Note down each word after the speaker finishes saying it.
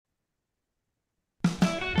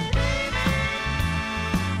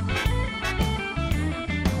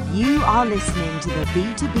You are listening to the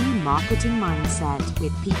B2B Marketing Mindset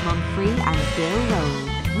with Pete Monfrey and Bill Rowe.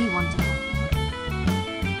 We want to...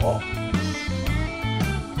 Oh.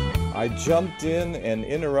 I jumped in and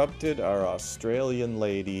interrupted our Australian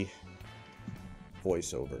lady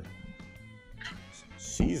voiceover.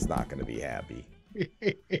 She's not going to be happy.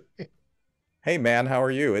 Hey, man, how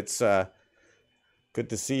are you? It's good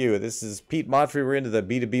to see you. This is Pete Monfrey. We're into the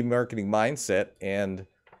B2B Marketing Mindset. And,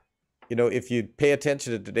 you know, if you pay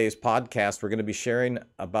attention to today's podcast, we're going to be sharing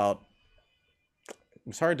about,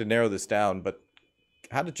 it's hard to narrow this down, but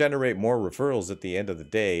how to generate more referrals at the end of the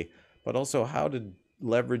day, but also how to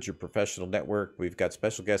leverage your professional network. We've got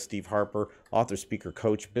special guest Steve Harper, author, speaker,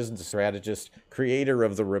 coach, business strategist, creator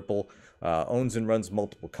of The Ripple, owns and runs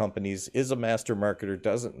multiple companies, is a master marketer,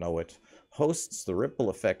 doesn't know it, hosts the Ripple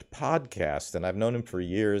Effect podcast, and I've known him for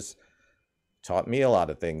years. Taught me a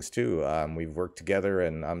lot of things too. We've worked together,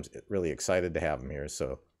 and I'm really excited to have him here.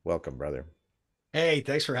 So welcome, brother. Hey,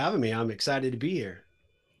 thanks for having me. I'm excited to be here.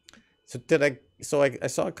 So I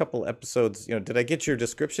saw a couple episodes. You know, did I get your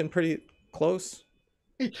description pretty close?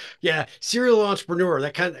 Yeah, serial entrepreneur.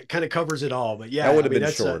 That kind of covers it all. But yeah, that would have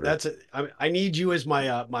been shorter. I need you as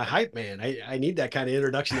my my hype man. I need that kind of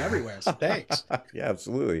introduction everywhere. So thanks. Yeah,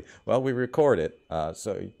 absolutely. Well, we record it,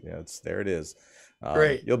 so you know, there it is.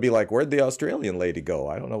 Great. You'll be like, where'd the Australian lady go?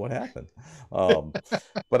 I don't know what happened.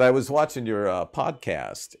 But I was watching your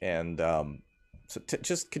podcast, and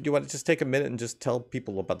could you want to just take a minute and just tell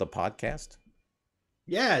people about the podcast?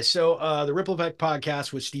 Yeah, so the Ripple Effect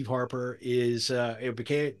podcast with Steve Harper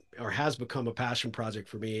has become a passion project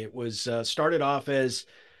for me. It was started off as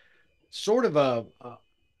sort of a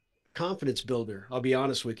confidence builder. I'll be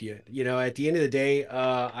honest with you. You know, at the end of the day,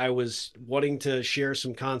 I was wanting to share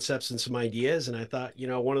some concepts and some ideas, and I thought, you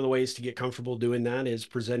know, one of the ways to get comfortable doing that is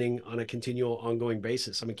presenting on a continual, ongoing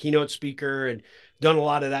basis. I'm a keynote speaker and done a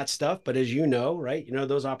lot of that stuff, but as you know, right, you know,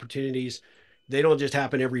 those opportunities, they don't just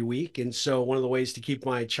happen every week. And so one of the ways to keep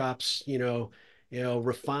my chops,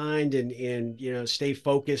 refined and, you know, stay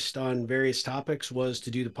focused on various topics was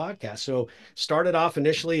to do the podcast. So started off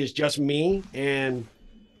initially as just me, and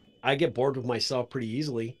I get bored with myself pretty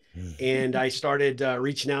easily. And I started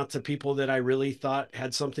reaching out to people that I really thought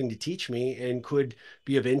had something to teach me and could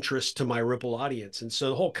be of interest to my Ripple audience. And so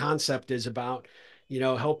the whole concept is about, you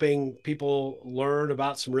know, helping people learn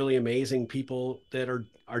about some really amazing people that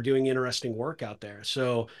are doing interesting work out there.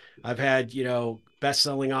 So I've had, you know,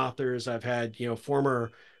 best-selling authors. I've had, you know,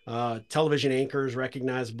 former television anchors,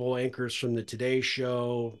 recognizable anchors from the Today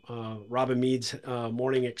Show, Robin Mead's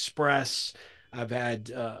Morning Express. I've had,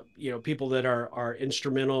 you know, people that are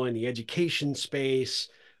instrumental in the education space,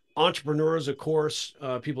 entrepreneurs, of course,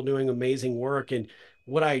 people doing amazing work. And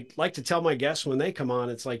what I like to tell my guests when they come on,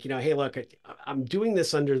 it's like, you know, hey, look, I'm doing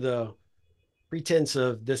this under the pretense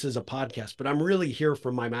of this is a podcast, but I'm really here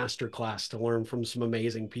for my master class to learn from some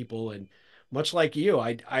amazing people. And much like you,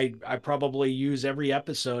 I probably use every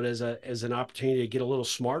episode as an opportunity to get a little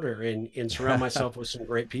smarter and surround myself with some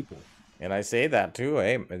great people. And I say that too.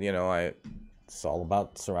 Hey, you know, it's all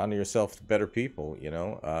about surrounding yourself with better people, you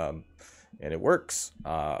know, and it works.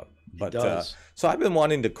 So I've been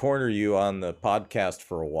wanting to corner you on the podcast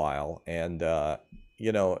for a while. And,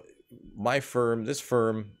 you know, this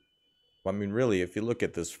firm, I mean, really, if you look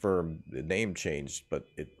at this firm, the name changed, but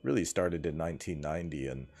it really started in 1990.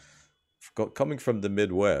 And coming from the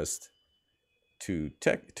Midwest to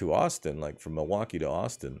Austin, like from Milwaukee to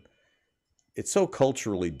Austin, it's so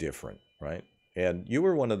culturally different, right? And you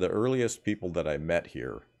were one of the earliest people that I met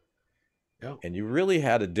here. Yeah. And you really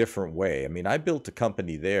had a different way. I mean, I built a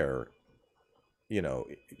company there, you know,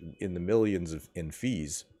 in the millions in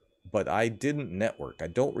fees, but I didn't network. I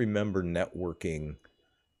don't remember networking.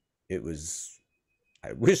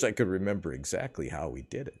 I wish I could remember exactly how we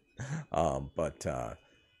did it. But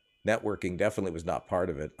networking definitely was not part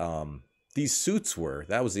of it. These suits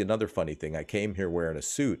that was another funny thing. I came here wearing a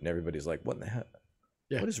suit and everybody's like, what the hell?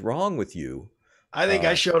 Yeah. What is wrong with you? I think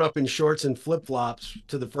I showed up in shorts and flip-flops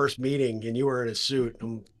to the first meeting and you were in a suit.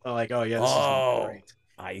 I'm like, oh yeah, this is great.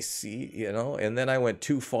 I see, you know, and then I went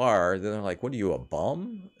too far. Then they're like, what are you, a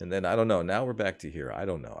bum? And then I don't know. Now we're back to here. I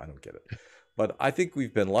don't know. I don't get it. But I think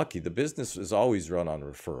we've been lucky. The business is always run on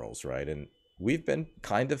referrals, right? And we've been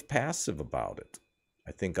kind of passive about it,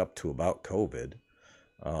 I think up to about COVID.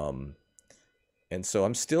 And so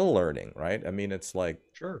I'm still learning, right? I mean, it's like,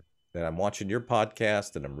 sure. And I'm watching your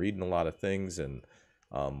podcast and I'm reading a lot of things, and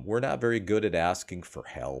we're not very good at asking for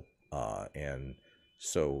help. And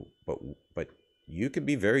so, but you can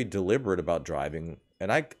be very deliberate about driving. And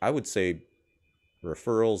I would say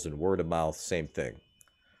referrals and word of mouth, same thing.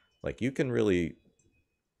 Like you can really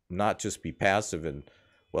not just be passive and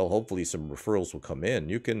well, hopefully some referrals will come in.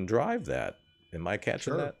 You can drive that. Am I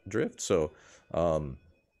catching Sure. that drift? So, um,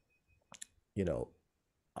 you know,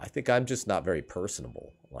 I think I'm just not very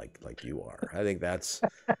personable like you are. I think that's,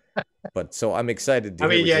 but so I'm excited to I hear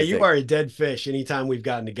mean, what yeah, you you think. are a dead fish anytime we've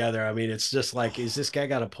gotten together. I mean, it's just like, is this guy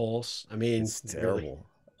got a pulse? I mean, It's really. terrible.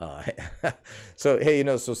 Uh, so hey,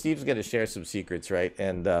 so Steve's going to share some secrets, right?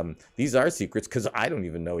 And these are secrets because I don't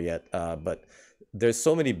even know yet. But there's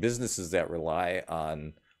so many businesses that rely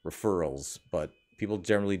on referrals, but people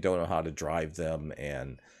generally don't know how to drive them.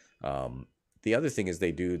 And um, the other thing is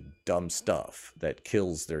they do dumb stuff that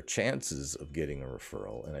kills their chances of getting a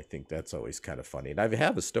referral. And I think that's always kind of funny. And I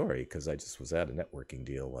have a story because I just was at a networking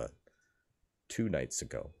deal 2 nights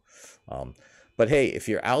ago. Um, but hey, if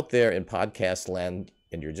you're out there in podcast land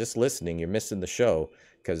and you're just listening, you're missing the show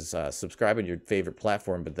because subscribe on your favorite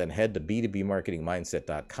platform, but then head to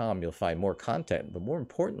b2bmarketingmindset.com. You'll find more content, but more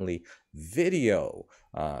importantly, video.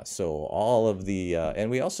 So all of the, and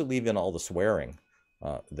we also leave in all the swearing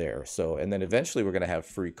there. So, and then eventually we're going to have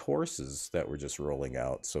free courses that we're just rolling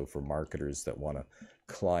out. So for marketers that want to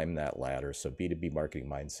climb that ladder, so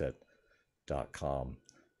b2bmarketingmindset.com.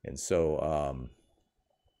 And so,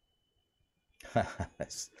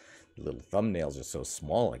 little thumbnails are so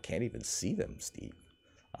small, I can't even see them, Steve.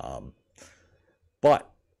 Um, but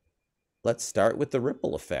let's start with the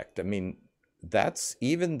ripple effect. I mean,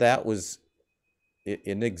 that was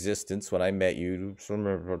in existence when I met you,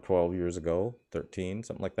 somewhere 12 years ago, 13,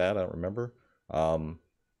 something like that. I don't remember.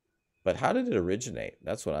 But how did it originate?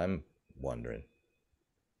 That's what I'm wondering.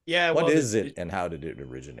 Yeah, What well, is it and how did it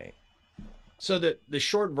originate? so the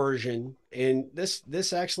short version, and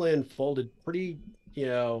this actually unfolded pretty, you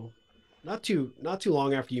know, not too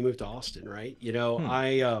long after you moved to Austin, right? Hmm.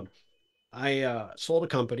 I sold a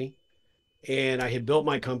company, and I had built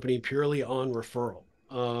my company purely on referral.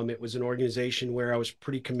 It was an organization where I was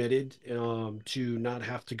pretty committed to not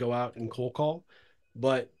have to go out and cold call,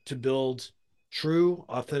 but to build true,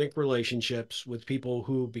 authentic relationships with people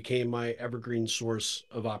who became my evergreen source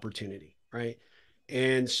of opportunity, right?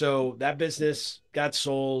 And so that business got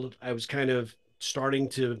sold. I was kind of starting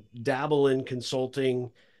to dabble in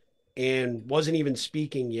consulting and wasn't even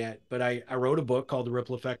speaking yet. But I wrote a book called The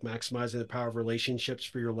Ripple Effect Maximizing the Power of Relationships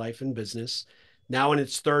for Your Life and Business. Now in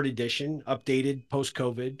its third edition, updated post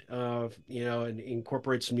COVID, and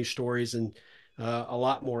incorporates some new stories and a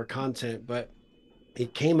lot more content. But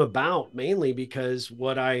it came about mainly because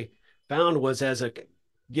what I found was as a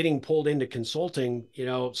getting pulled into consulting,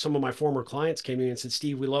 some of my former clients came to me and said,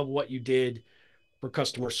 Steve, we love what you did for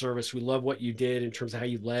customer service. We love what you did in terms of how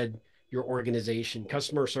you led your organization.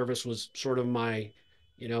 Customer service was sort of my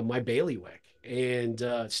bailiwick, and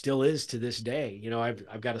still is to this day.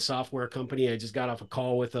 I've got a software company. I just got off a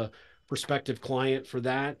call with a prospective client for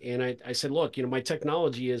that, and I said, look, my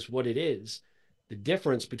technology is what it is. The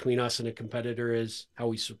difference between us and a competitor is how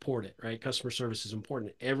we support it, right? Customer service is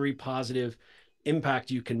important. Every positive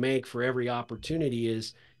impact you can make for every opportunity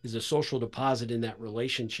is a social deposit in that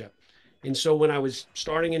relationship. And so when I was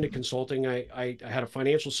starting into consulting, I had a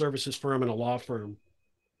financial services firm and a law firm.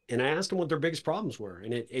 And I asked them what their biggest problems were.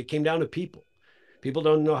 And it came down to people. People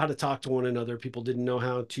don't know how to talk to one another. People didn't know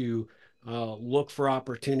how to look for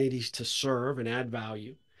opportunities to serve and add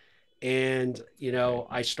value. And Right.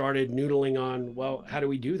 I started noodling on, well, how do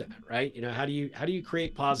we do that, right? How do you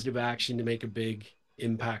create positive action to make a big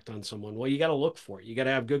impact on someone? Well, you got to look for it. You got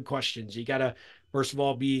to have good questions. You got to first of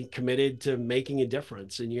all be committed to making a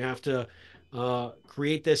difference, and you have to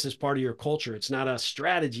create this as part of your culture. It's not a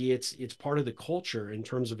strategy. It's part of the culture in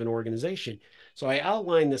terms of an organization. So I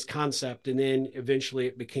outlined this concept, and then eventually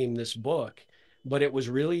it became this book. But it was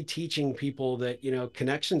really teaching people that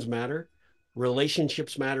connections matter,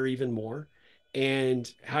 relationships matter even more,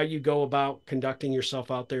 and how you go about conducting yourself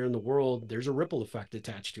out there in the world, there's a ripple effect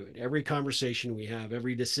attached to it. Every conversation we have,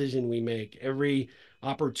 every decision we make, every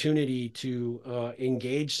opportunity to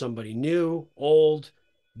engage somebody new, old,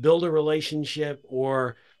 build a relationship,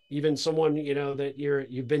 or even someone that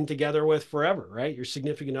you've been together with forever, right? Your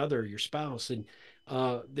significant other, your spouse. And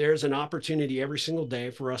there's an opportunity every single day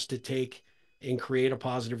for us to take and create a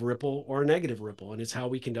positive ripple or a negative ripple, and it's how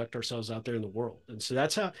we conduct ourselves out there in the world. And so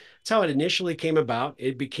that's how it initially came about.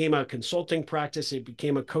 It became a consulting practice. It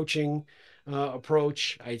became a coaching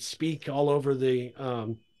approach. I speak all over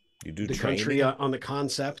You do the country training? on the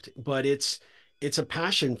concept, but it's a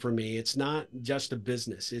passion for me. It's not just a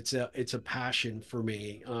business. It's a passion for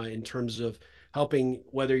me in terms of helping,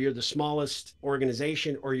 whether you're the smallest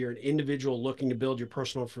organization or you're an individual looking to build your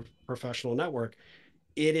personal professional network.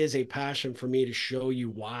 It is a passion for me to show you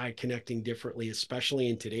why connecting differently, especially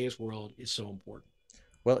in today's world, is so important.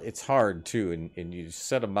 Well, it's hard too, and you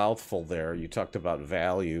said a mouthful there. You talked about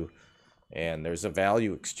value, and there's a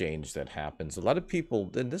value exchange that happens. A lot of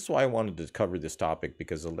people, and this is why I wanted to cover this topic,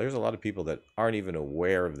 because there's a lot of people that aren't even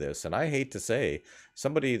aware of this. And I hate to say,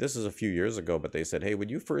 somebody, this is a few years ago, but they said, "Hey, when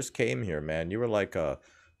you first came here, man, you were like a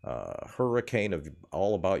hurricane of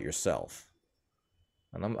all about yourself."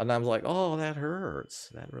 And I'm like, "Oh, that hurts.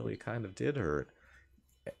 That really kind of did hurt."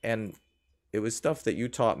 And it was stuff that you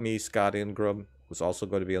taught me. Scott Ingram was also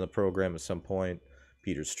going to be on the program at some point.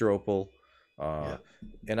 Peter Stropel. Uh, Yeah.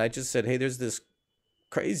 and I just said, hey, there's this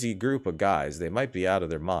crazy group of guys. They might be out of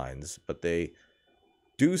their minds, but they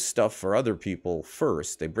do stuff for other people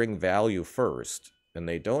first. They bring value first, and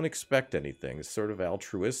they don't expect anything. It's sort of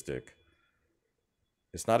altruistic.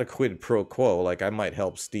 It's not a quid pro quo. Like I might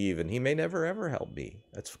help Steve, and he may never ever help me.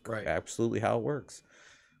 That's Right. absolutely how it works.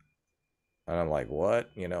 And I'm like, what?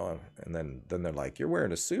 And then they're like, you're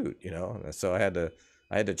wearing a suit, And so I had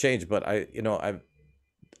to change. But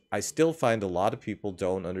I still find a lot of people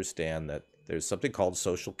don't understand that there's something called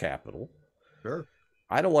social capital. Sure.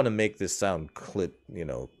 I don't want to make this sound clinician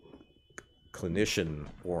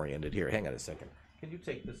oriented here. Hang on a second. Can you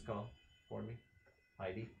take this call for me,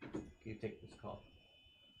 Heidi? Can you take this call?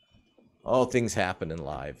 Oh, things happen in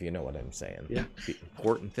live. You know what I'm saying? Yeah.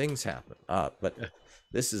 Important things happen. But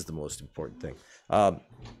this is the most important thing.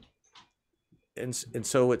 And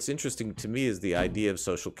so what's interesting to me is the idea of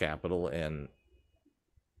social capital, and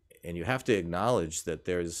you have to acknowledge that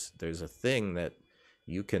there's a thing that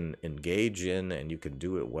you can engage in, and you can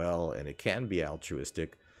do it well, and it can be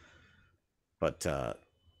altruistic. But I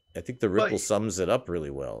think the Ripple But sums it up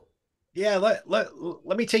really well. yeah,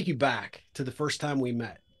 let me take you back to the first time we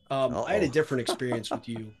met. I had a Uh-oh. different experience with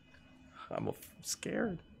you. I'm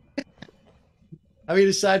scared. I mean,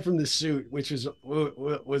 aside from the suit, which was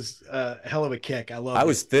a hell of a kick. I I loved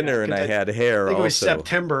was it. thinner and I had hair Think it was also.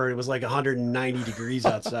 September. It was like 190 degrees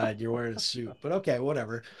outside. You're wearing a suit, but okay,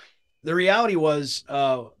 whatever. The reality was,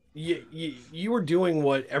 you were doing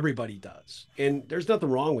what everybody does, and there's nothing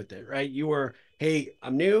wrong with it, right? You were, hey,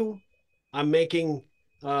 I'm new, I'm making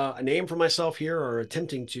a name for myself here, or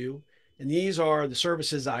attempting to, and these are the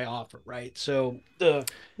services I offer, right? So Yeah.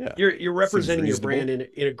 you're Seems representing your reasonable. brand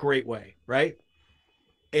in a great way, right?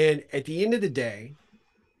 And at the end of the day,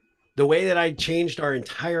 the way that I changed our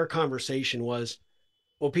entire conversation was,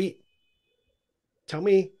 well, Pete, tell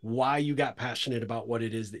me why you got passionate about what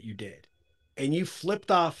it is that you did. And you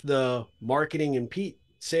flipped off the marketing and Pete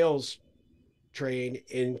sales train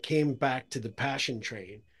and came back to the passion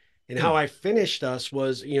train. And Hmm. how I finished us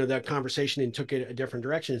was, that conversation and took it a different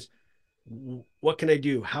direction is, what can I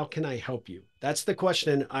do? How can I help you? That's the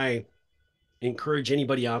question I encourage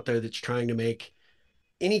anybody out there that's trying to make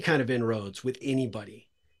any kind of inroads with anybody,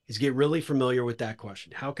 is get really familiar with that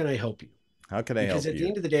question. How can I help you? How can I Because help at the you?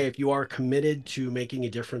 end of the day, if you are committed to making a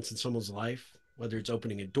difference in someone's life, whether it's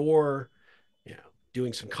opening a door, you know,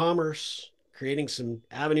 doing some commerce, creating some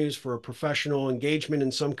avenues for a professional engagement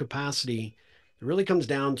in some capacity, it really comes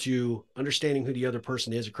down to understanding who the other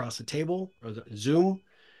person is across the table or the Zoom,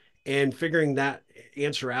 and figuring that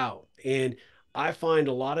answer out. And I find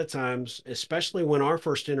a lot of times, especially when our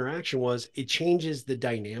first interaction was, it changes the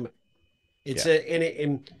dynamic. It's Yeah. a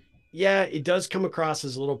and yeah, it does come across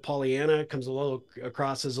as a little Pollyanna, it comes a little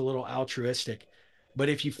across as a little altruistic. But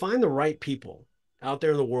if you find the right people out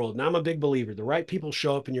there in the world, and I'm a big believer, the right people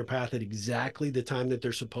show up in your path at exactly the time that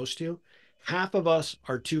they're supposed to. Half of us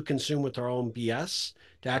are too consumed with our own BS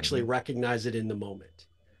to actually Hmm. recognize it in the moment.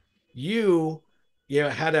 You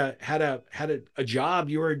had a job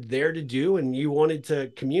you were there to do, and you wanted to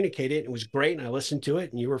communicate it. It was great, and I listened to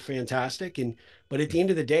it, and you were fantastic. And but at the end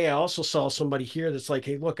of the day, I also saw somebody here that's like,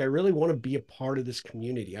 hey, look, I really want to be a part of this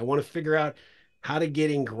community. I want to figure out how to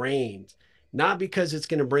get ingrained, not because it's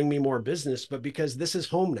going to bring me more business, but because this is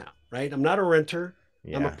home now, right? I'm not a renter,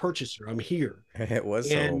 I'm a Yeah. purchaser, I'm here. It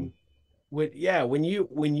was And home. when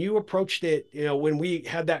you approached it, when we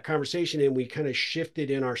had that conversation and we kind of shifted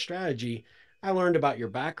in our strategy, I learned about your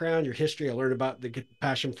background, your history. I learned about the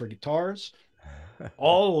passion for guitars.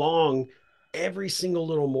 All along, every single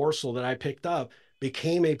little morsel that I picked up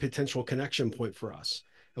became a potential connection point for us,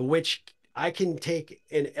 which I can take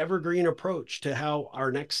an evergreen approach to how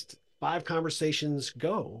our next 5 conversations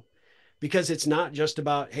go, because it's not just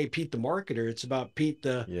about, hey, Pete the marketer, it's about Pete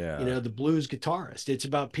the Yeah. the blues guitarist, it's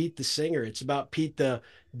about Pete the singer, it's about Pete the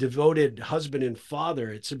devoted husband and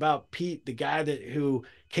father, it's about Pete the guy that who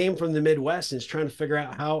came from the Midwest and is trying to figure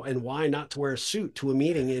out how and why not to wear a suit to a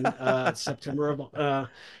meeting in September of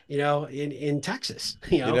in Texas.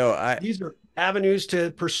 I These are avenues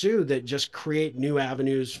to pursue that just create new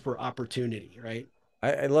avenues for opportunity, right?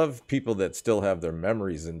 I love people that still have their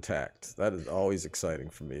memories intact. That is always exciting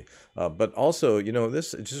for me. But also,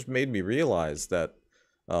 this it just made me realize that,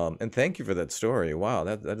 and thank you for that story. Wow,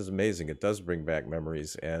 that is amazing. It does bring back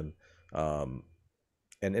memories, um,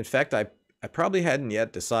 and in fact, I probably hadn't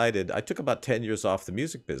yet decided. I took about 10 years off the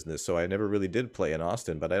music business, so I never really did play in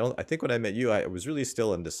Austin. But I don't. I think when I met you, I was really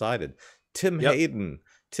still undecided. Tim Yep. Hayden.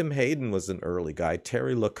 Tim Hayden was an early guy.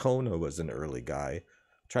 Terry Lacona was an early guy.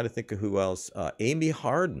 Trying to think of who else. Amy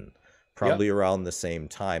Harden, Yep. probably around the same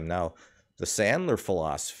time. Now, the Sandler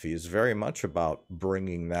philosophy is very much about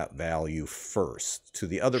bringing that value first to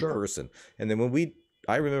the other Sure. person. And then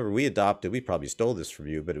I remember we adopted, we probably stole this from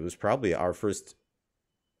you, but it was probably our first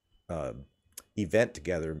uh, event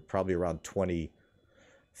together, probably around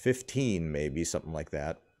 2015, maybe something like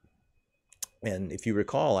that. And if you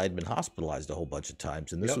recall, I'd been hospitalized a whole bunch of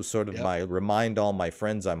times, and this Yep. was sort of Yep. my remind all my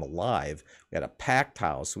friends I'm alive. We had a packed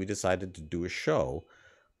house. We decided to do a show,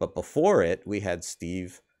 but before it, we had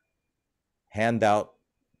Steve hand out.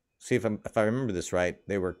 See if I remember this right.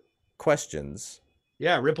 They were questions.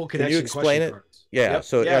 Yeah. Ripple Can you connection explain question it? cards. Yeah. Yep.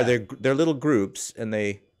 So are Yeah. they're little groups, and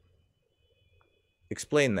they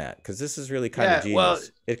explain that because this is really kind of Yeah. Well,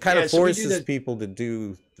 genius. It kind yeah. of So we do forces the people to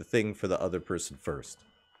do the thing for the other person first.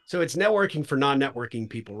 So it's networking for non-networking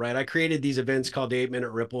people, right? I created these events called the 8 Minute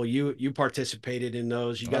Ripple. You participated in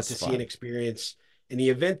those. You Oh, got that's to see an fun. experience. And the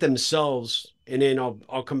event themselves, and then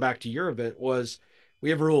I'll come back to your event, was we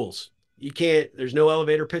have rules. You can't, there's no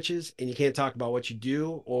elevator pitches, and you can't talk about what you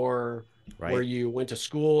do or where Right? you went to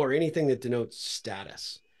school or anything that denotes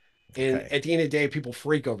status. And Okay. at the end of the day, people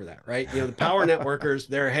freak over that, right? The power networkers,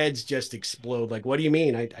 their heads just explode. Like, what do you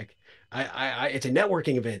mean? It's a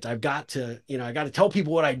networking event. I've got to, I got to tell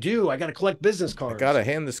people what I do. I got to collect business I cards. gotta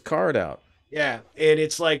hand this card out. Yeah. And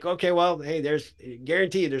it's like, okay, well, hey, there's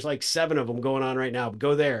guarantee there's like 7 of them going on right now.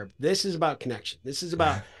 Go there. This is about connection. This is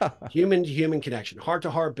about human to human connection, heart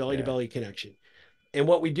to heart, belly to Yeah. belly connection. And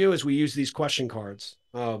what we do is we use these question cards.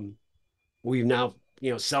 We've now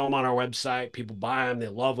sell them on our website. People buy them, they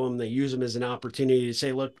love them, they use them as an opportunity to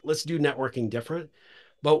say, look, let's do networking different.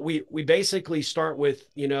 But we basically start with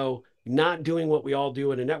not doing what we all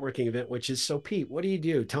do at a networking event, which is, so Pete, what do you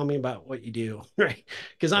do? Tell me about what you do. Right?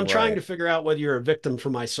 Because I'm trying to Right. figure out whether you're a victim for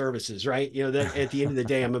my services. Right? That at the end of the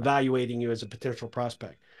day, I'm evaluating you as a potential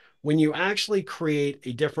prospect. When you actually create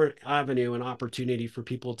a different avenue and opportunity for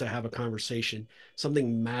people to have a conversation,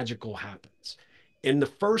 something magical happens. In the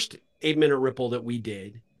first 8 Minute Ripple that we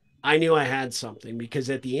did, I knew I had something, because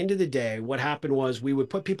at the end of the day, what happened was we would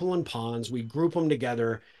put people in ponds, we group them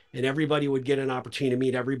together, and everybody would get an opportunity to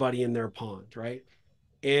meet everybody in their pond, right?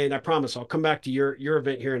 And I promise I'll come back to your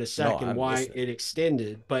event here in a No, second, I'm why listening. it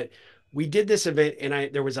extended. But we did this event,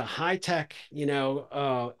 and there was a high tech,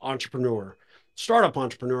 entrepreneur, startup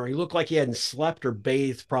entrepreneur. He looked like he hadn't slept or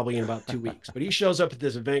bathed probably in about 2 weeks, but he shows up at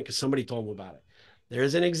this event because somebody told him about it.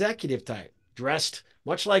 There's an executive type dressed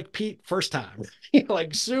much like Pete first time,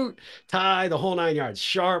 like suit, tie, the whole 9 yards,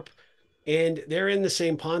 sharp, and they're in the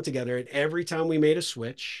same pond together. And every time we made a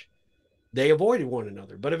switch, they avoided one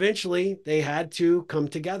another, but eventually they had to come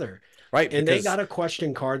together. Right, And they because got a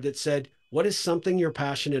question card that said, what is something you're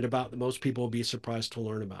passionate about that most people will be surprised to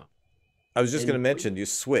learn about? I was just going And to mention you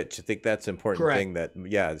switch. I think that's an important correct. thing that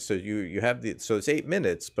yeah, so you have the so it's 8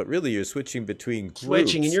 minutes, but really you're switching between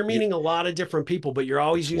Switching, and groups. you're meeting a lot of different people, but you're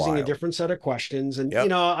always It's using a wild. different set of questions. And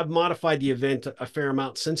Yep. I've modified the event a fair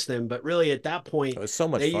amount since then, but really at that It point was so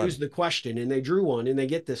much they fun. used the question and they drew one and they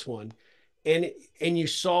get this one. And you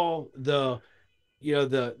saw the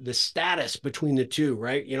status between the two,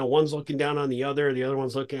 right? One's looking down on the other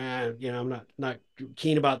one's looking at, I'm not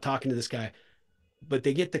keen about talking to this guy. But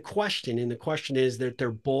they get the question, and the question is that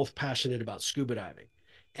they're both passionate about scuba diving.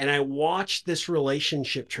 And I watched this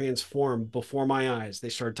relationship transform before my eyes. They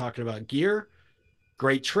started talking about gear,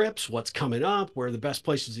 great trips, what's coming up, where are the best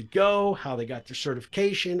places to go, how they got their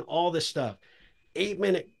certification, all this stuff. 8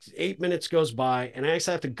 minutes goes by, and I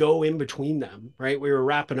actually have to go in between them, right? We were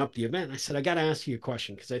wrapping up the event. I said, I got to ask you a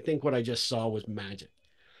question, because I think what I just saw was magic.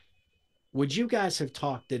 Would you guys have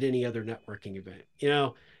talked at any other networking event?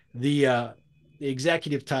 The uh, the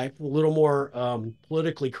executive type, a little more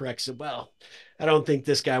politically correct, said, "Well, I don't think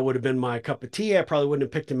this guy would have been my cup of tea. I probably wouldn't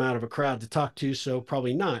have picked him out of a crowd to talk to, so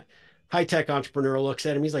probably not." High tech entrepreneur looks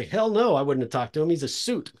at him. He's like, "Hell no, I wouldn't have talked to him. He's a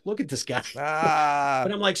suit. Look at this guy." But Ah,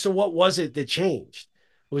 I'm like, so what was it that changed?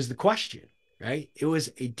 It was the question, right? It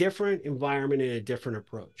was a different environment and a different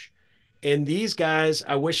approach. And these guys,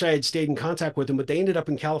 I wish I had stayed in contact with them, but they ended up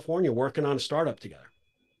in California working on a startup together.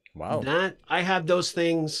 wow. That I have those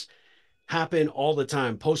things happen all the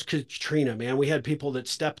time. Post Katrina, man, we had people that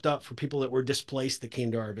stepped up for people that were displaced that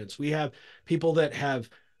came to our events. We have people that have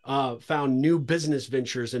found new business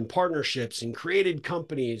ventures and partnerships and created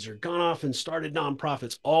companies or gone off and started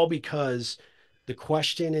nonprofits, all because the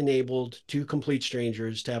question enabled two complete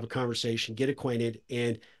strangers to have a conversation, get acquainted,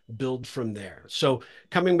 and build from there. So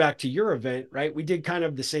coming back to your event, right? We did kind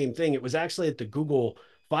of the same thing. It was actually at the Google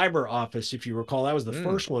Fiber office, if you recall. That was the Mm,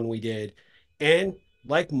 first one we did. And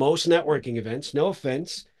like most networking events, no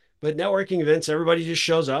offense, but networking events, everybody just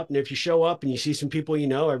shows up. And if you show up and you see some people you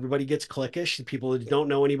know, everybody gets cliquish. The people that don't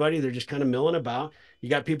know anybody, they're just kind of milling about. You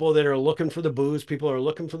got people that are looking for the booze, people are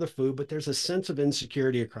looking for the food, but there's a sense of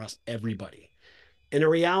insecurity across everybody. And the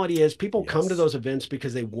reality is, people come to yes. those events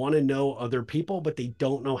because they want to know other people, but they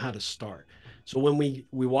don't know how to start. So when we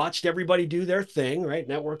watched everybody do their thing, right,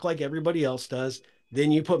 network like everybody else does,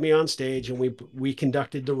 then you put me on stage and we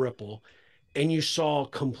conducted the Ripple, and you saw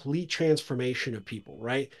complete transformation of people,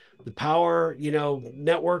 right? The power,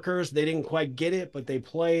 networkers, they didn't quite get it, but they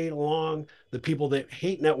played along. The people that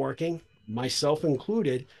hate networking, myself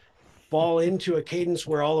included, fall into a cadence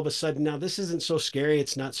where all of a sudden, now this isn't so scary,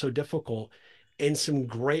 it's not so difficult, and some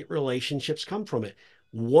great relationships come from it.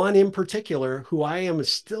 One in particular, who I am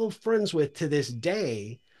still friends with to this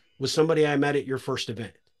day, was somebody I met at your first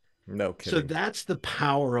event. No So kidding. that's the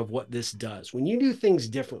power of what this does. When you do things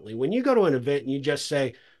differently, when you go to an event and you just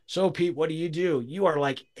say, "So, Pete, what do?" You are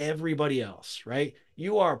like everybody else, right?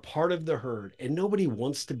 You are part of the herd, and nobody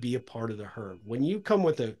wants to be a part of the herd. When you come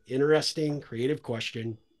with an interesting, creative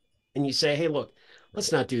question and you say, "Hey, look,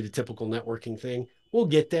 let's not do the typical networking thing. We'll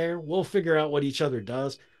get there. We'll figure out what each other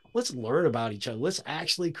does. Let's learn about each other. Let's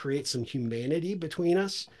actually create some humanity between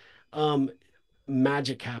us." Um,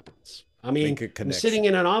 Magic happens. I mean, Make a I'm sitting connection.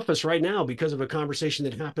 in an office right now because of a conversation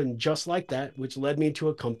that happened just like that, which led me to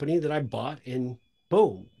a company that I bought, and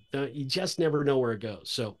boom, you just never know where it goes.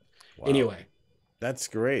 So, Wow. anyway, That's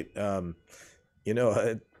great. You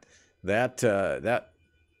know, that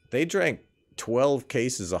they drank 12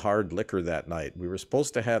 cases of hard liquor that night. We were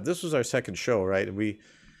supposed to have, this was our second show, right? And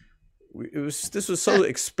this was so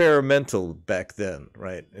experimental back then,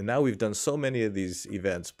 right? And now we've done so many of these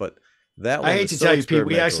events, but that I one hate was to so tell you, Pete,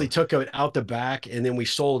 we actually experimental. took it out the back and then we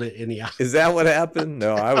sold it in the Is that what happened?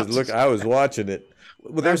 No, I'm just, I was watching it.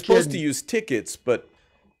 Well, they're I'm supposed to kidding. use tickets, but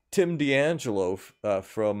Tim D'Angelo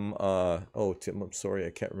from oh Tim, I'm sorry,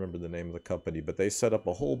 I can't remember the name of the company, but they set up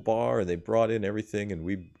a whole bar and they brought in everything, and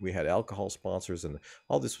we had alcohol sponsors and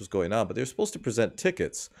all this was going on, but they're supposed to present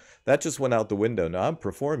tickets. That just went out the window. Now I'm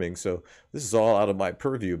performing, so this is all out of my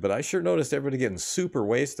purview, but I sure noticed everybody getting super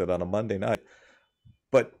wasted on a Monday night.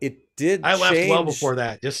 But it did I left well change. before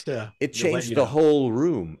that, just It to let changed you the know. whole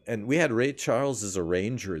room, and we had Ray Charles as a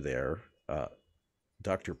ranger there,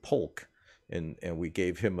 Dr. Polk, and we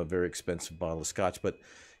gave him a very expensive bottle of scotch, but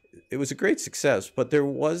it was a great success. But there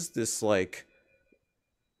was this like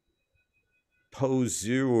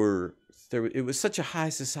poseur. There, it was such a high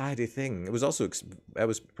society thing. It was also that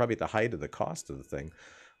was probably at the height of the cost of the thing,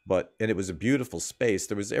 but and it was a beautiful space.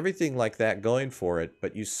 There was everything like that going for it.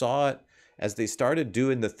 But you saw it as they started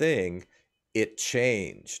doing the thing. It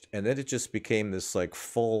changed, and then it just became this like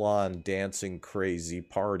full on dancing crazy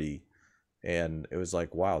party, and it was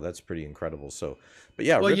like, wow, that's pretty incredible. So, but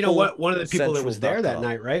yeah, Well, you know ripple what? One of the people that was there that central.com.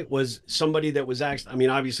 night, right, was somebody that was actually, I mean,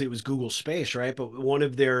 obviously it was Google Space, right? But one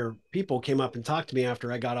of their people came up and talked to me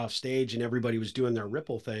after I got off stage and everybody was doing their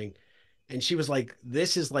Ripple thing. And she was like,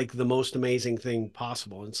 "This is like the most amazing thing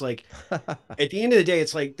possible." And it's like, at the end of the day,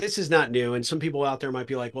 it's like, this is not new. And some people out there might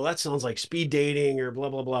be like, "Well, that sounds like speed dating or blah,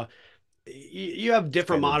 blah, blah." You have It's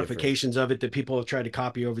different kind of different. modifications of it that people have tried to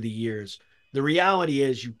copy over the years. The reality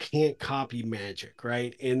is you can't copy magic,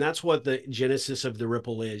 right? And that's what the genesis of the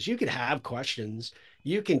Ripple is. You could have questions,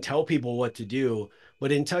 you can tell people what to do,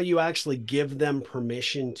 but until you actually give them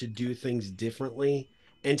permission to do things differently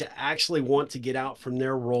and to actually want to get out from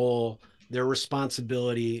their role, their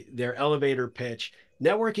responsibility, their elevator pitch,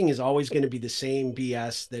 networking is always going to be the same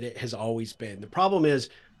BS that it has always been. The problem is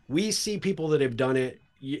we see people that have done it,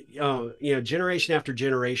 generation after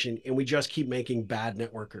generation, and we just keep making bad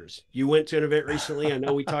networkers. You went to an event recently. I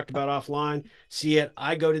know we talked about offline. See it.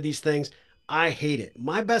 I go to these things. I hate it.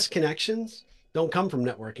 My best connections don't come from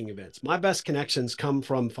networking events. My best connections come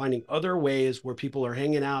from finding other ways where people are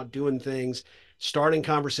hanging out, doing things, starting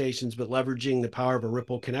conversations, but leveraging the power of a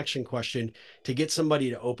Ripple connection question to get somebody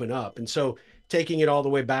to open up. And so, taking it all the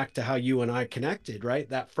way back to how you and I connected, right?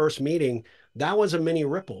 That first meeting, that was a mini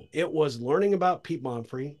Ripple. It was learning about Pete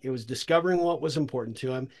Monfrey. It was discovering what was important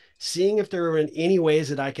to him, seeing if there were any ways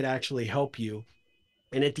that I could actually help you.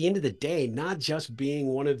 And at the end of the day, not just being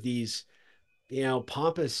one of these,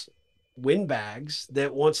 pompous windbags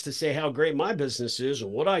that wants to say how great my business is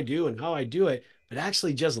and what I do and how I do it, but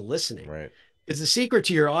actually just listening. Right. Is the secret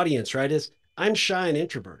to your audience, right? Is I'm shy and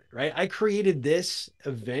introverted, right? I created this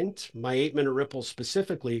event, my 8 Minute Ripple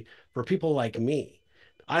specifically for people like me.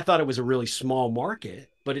 I thought it was a really small market,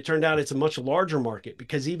 but it turned out it's a much larger market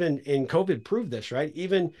because even in COVID proved this, right?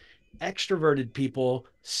 Even extroverted people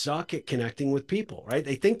suck at connecting with people, right?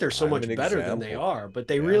 They think they're so I'm an much better than they example. are, but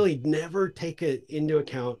they Yeah. really never take it into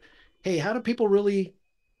account. Hey, how do people really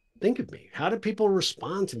think of me? How do people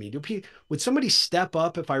respond to me? Would somebody step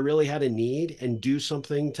up if I really had a need and do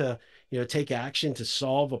something to, take action to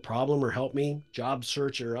solve a problem or help me, job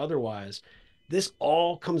search or otherwise? This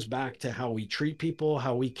all comes back to how we treat people,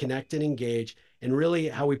 how we connect and engage, and really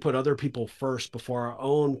how we put other people first before our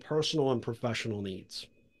own personal and professional needs.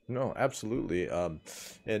 No, absolutely.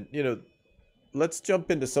 And let's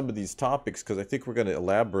jump into some of these topics because I think we're going to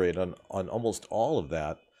elaborate on almost all of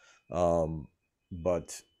that.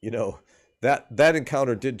 But that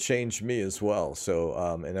encounter did change me as well. So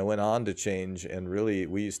and I went on to change, and really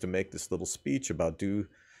we used to make this little speech about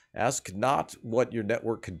ask not what your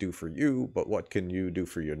network can do for you, but what can you do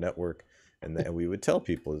for your network. And then we would tell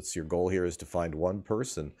people, it's your goal here is to find one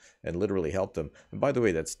person and literally help them. And by the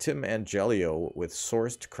way, that's Tim Angelio with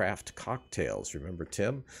Sourced Craft Cocktails. Remember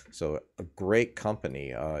Tim? So a great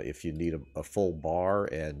company if you need a full bar,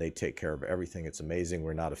 and they take care of everything. It's amazing.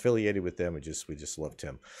 We're not affiliated with them. We just love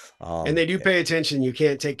Tim. And they do pay attention. You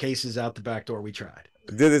can't take cases out the back door. We tried.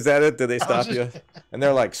 Is that it? Did they I was stop you? And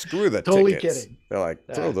they're like, screw the totally tickets. kidding. They're like,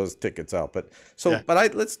 throw those tickets out. But so, Yeah.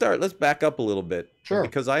 but let's back up a little bit. Sure.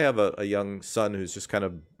 Because I have a young son who's just kind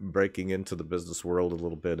of breaking into the business world a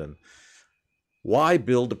little bit. And why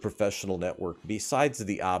build a professional network? Besides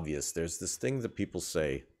the obvious, there's this thing that people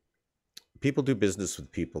say, people do business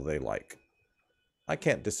with people they like. I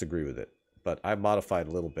can't disagree with it, but I modified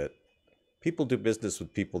a little bit. People do business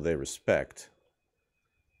with people they respect.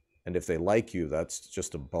 And if they like you, that's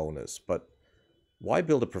just a bonus. But why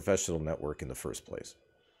build a professional network in the first place?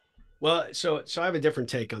 Well, so I have a different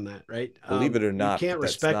take on that, right? Believe it or not, you can't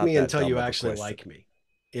that's respect not me that until dumb you of a actually question. like me.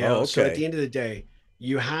 Oh, So at okay. the end of the day,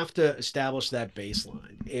 you have to establish that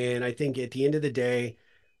baseline. And I think at the end of the day,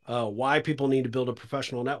 why people need to build a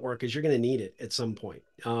professional network is you're going to need it at some point.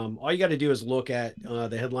 All you got to do is look at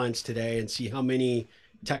the headlines today and see how many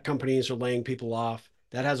tech companies are laying people off.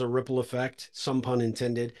 That has a ripple effect, some pun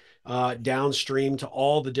intended, downstream to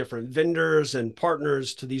all the different vendors and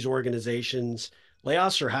partners to these organizations.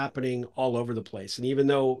 Layoffs are happening all over the place. And even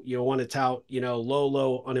though you want to tout,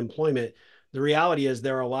 low unemployment, the reality is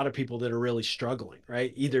there are a lot of people that are really struggling,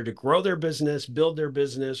 right? Either to grow their business, build their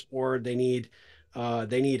business, or they need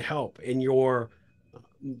help. And you're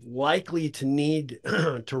likely to need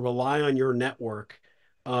to rely on your network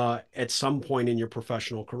at some point in your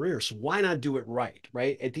professional career. So why not do it right?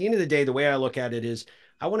 Right. At the end of the day, the way I look at it is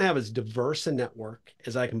I want to have as diverse a network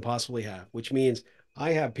as I can possibly have, which means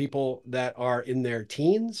I have people that are in their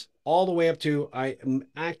teens all the way up to I am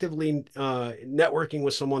actively networking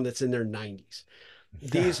with someone that's in their 90s.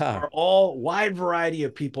 These are all wide variety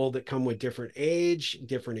of people that come with different age,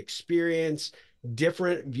 different experience,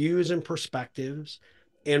 different views and perspectives.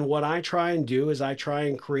 And what I try and do is I try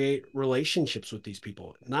and create relationships with these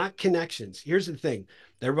people, not connections. Here's the thing.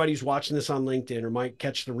 Everybody's watching this on LinkedIn or might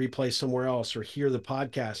catch the replay somewhere else or hear the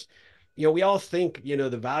podcast. We all think,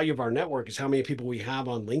 the value of our network is how many people we have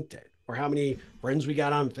on LinkedIn or how many friends we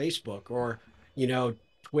got on Facebook or,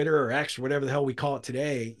 Twitter or X or whatever the hell we call it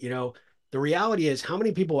today. The reality is how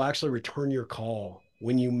many people actually return your call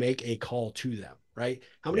when you make a call to them, right?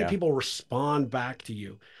 How many Yeah. people respond back to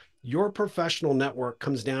you? Your professional network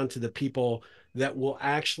comes down to the people that will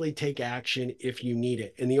actually take action if you need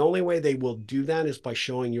it. And the only way they will do that is by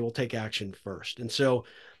showing you will take action first. And so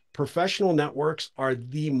professional networks are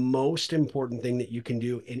the most important thing that you can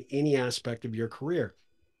do in any aspect of your career.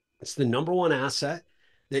 It's the number one asset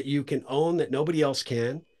that you can own that nobody else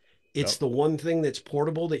can. It's Yep. the one thing that's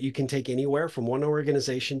portable that you can take anywhere from one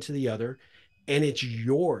organization to the other. And it's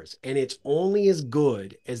yours. And it's only as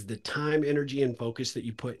good as the time, energy, and focus that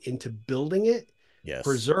you put into building it, Yes.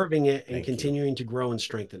 preserving it, and Thank you. continuing to grow and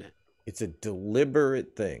strengthen it. It's a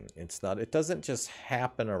deliberate thing. It doesn't just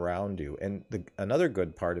happen around you. And another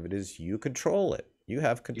good part of it is you control it. You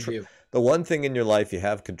have control. do. The one thing in your life you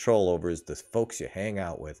have control over is the folks you hang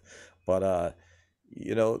out with. But,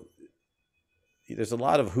 there's a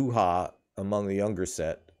lot of hoo-ha among the younger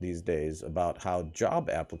set these days about how job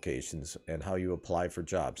applications and how you apply for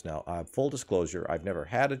jobs. Now, full disclosure, I've never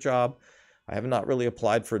had a job. I have not really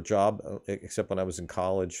applied for a job except when I was in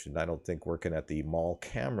college, and I don't think working at the mall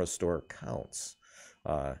camera store counts.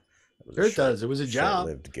 was a Sure it does. It was a job.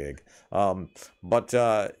 short-lived gig. But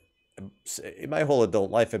in my whole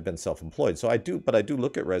adult life, I've been self-employed. So but I do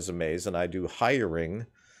look at resumes and I do hiring.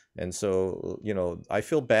 And so, I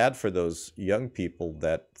feel bad for those young people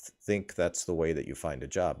that think that's the way that you find a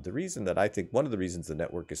job. One of the reasons the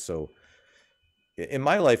network is so, in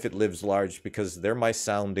my life, it lives large because they're my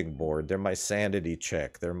sounding board. They're my sanity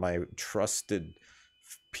check. They're my trusted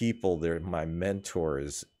people. They're my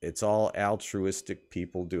mentors. It's all altruistic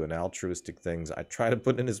people doing altruistic things. I try to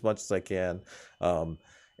put in as much as I can. And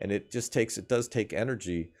it does take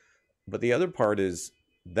energy. But the other part is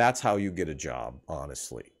that's how you get a job,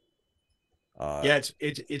 honestly. Yeah,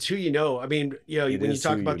 it's who you know. I mean, It when you is who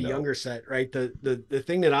talk about you the know. younger set, right? The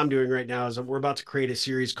thing that I'm doing right now is we're about to create a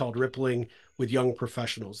series called Rippling with Young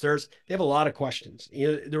Professionals. They have a lot of questions.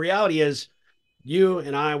 The reality is you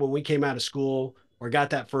and I, when we came out of school or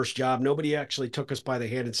got that first job, nobody actually took us by the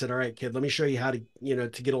hand and said, all right, kid, let me show you how to,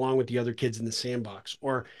 to get along with the other kids in the sandbox,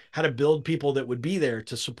 or how to build people that would be there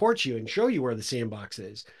to support you and show you where the sandbox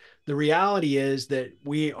is. The reality is that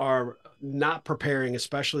we are not preparing,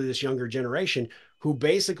 especially this younger generation who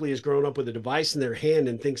basically has grown up with a device in their hand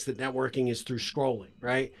and thinks that networking is through scrolling,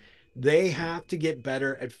 right? They have to get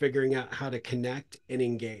better at figuring out how to connect and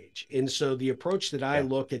engage. And so the approach that I Yeah.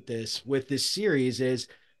 look at this with this series is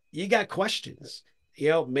you got questions.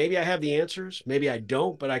 Maybe I have the answers, maybe I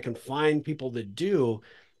don't, but I can find people that do.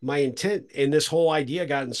 My intent and this whole idea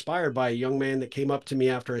got inspired by a young man that came up to me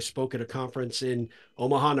after I spoke at a conference in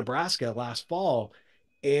Omaha, Nebraska last fall.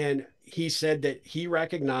 And he said that he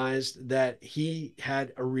recognized that he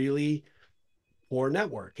had a really poor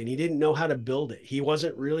network and he didn't know how to build it. He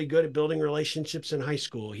wasn't really good at building relationships in high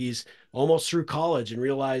school. He's almost through college and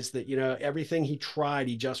realized that, everything he tried,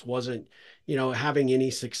 he just wasn't, having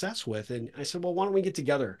any success with. And I said, well, why don't we get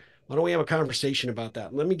together? Why don't we have a conversation about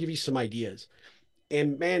that? Let me give you some ideas.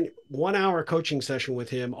 And man, 1 hour coaching session with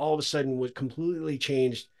him all of a sudden was completely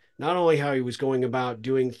changed. Not only how he was going about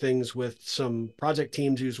doing things with some project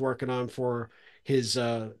teams he was working on for his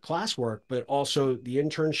classwork, but also the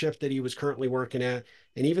internship that he was currently working at,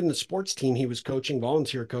 and even the sports team he was coaching,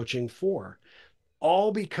 volunteer coaching for,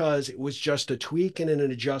 all because it was just a tweak and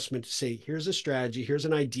an adjustment to say, here's a strategy, here's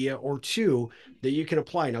an idea or two that you can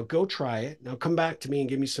apply. Now go try it. Now come back to me and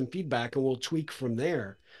give me some feedback and we'll tweak from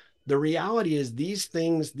there. The reality is these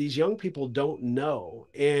things, these young people don't know.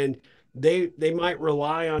 And they might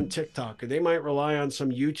rely on TikTok or they might rely on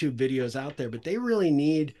some YouTube videos out there, but they really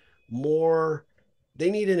need more.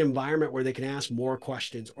 They need an environment where they can ask more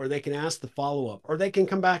questions or they can ask the follow-up or they can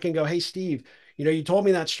come back and go, hey, Steve, you told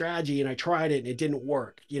me that strategy and I tried it and it didn't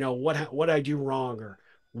work. What did I do wrong, or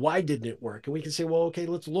why didn't it work? And we can say, well, okay,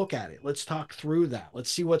 let's look at it. Let's talk through that. Let's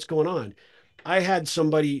see what's going on. I had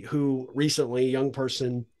somebody who recently, a young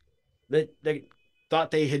person, that they thought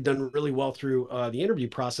they had done really well through the interview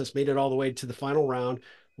process, made it all the way to the final round,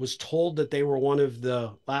 was told that they were one of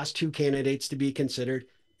the last two candidates to be considered,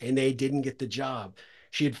 and they didn't get the job.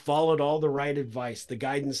 She had followed all the right advice, the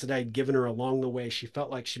guidance that I'd given her along the way. She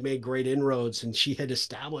felt like she made great inroads and she had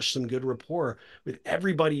established some good rapport with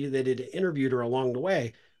everybody that had interviewed her along the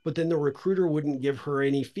way. But then the recruiter wouldn't give her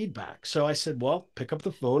any feedback. So I said, well, pick up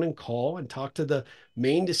the phone and call and talk to the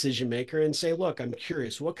main decision maker and say, look, I'm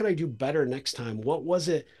curious, what can I do better next time? What was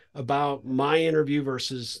it about my interview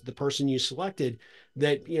versus the person you selected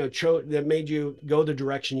that, that made you go the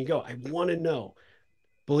direction you go? I want to know.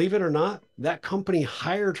 Believe it or not, that company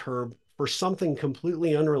hired her for something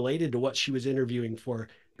completely unrelated to what she was interviewing for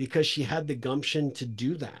because she had the gumption to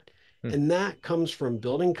do that. Hmm. And that comes from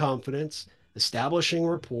building confidence, establishing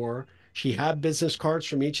rapport. She had business cards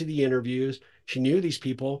from each of the interviews. She knew these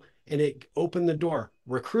people and it opened the door.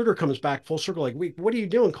 Recruiter comes back full circle like, wait, what are you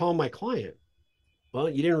doing calling my client? Well,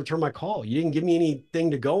 you didn't return my call. You didn't give me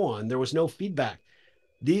anything to go on. There was no feedback.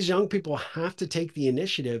 These young people have to take the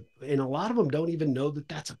initiative, and a lot of them don't even know that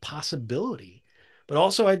that's a possibility. But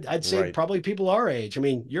also, I'd say Right. probably people our age. I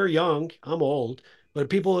mean, you're young, I'm old,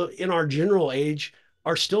 but people in our general age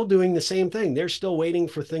are still doing the same thing. They're still waiting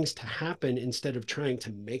for things to happen instead of trying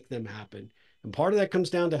to make them happen. And part of that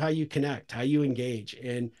comes down to how you connect, how you engage,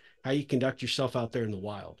 and how you conduct yourself out there in the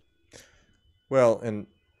wild. Well, and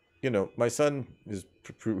my son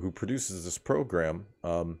who produces this program.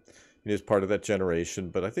 Is part of that generation,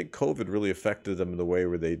 but I think COVID really affected them in the way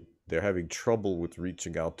where they're having trouble with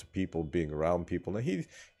reaching out to people, being around people. Now he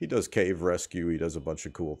does cave rescue, he does a bunch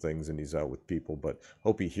of cool things, and he's out with people. But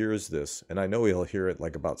hope he hears this, and I know he'll hear it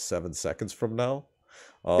like about 7 seconds from now.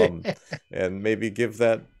 And maybe give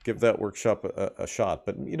that workshop a shot.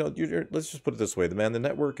 But let's just put it this way: the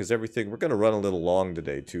network is everything. We're going to run a little long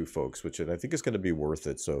today, too, folks, which I think is going to be worth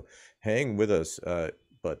it. So hang with us.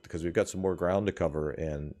 but because we've got some more ground to cover,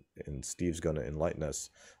 and Steve's going to enlighten us.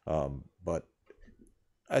 But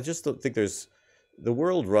I just don't think the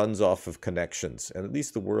world runs off of connections, and at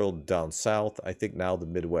least the world down south, I think now the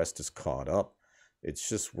Midwest is caught up. It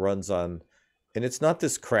just runs on, and it's not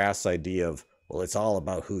this crass idea of, well, it's all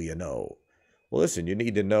about who you know. Well, listen, you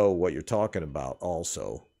need to know what you're talking about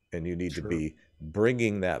also, and you need to be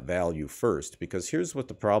bringing that value first, because here's what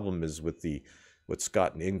the problem is with what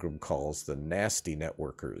Scott and Ingram calls the nasty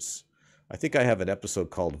networkers. I think I have an episode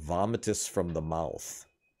called Vomitus from the Mouth.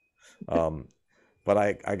 But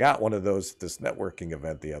I got one of those at this networking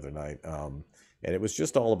event the other night, and it was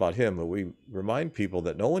just all about him. But we remind people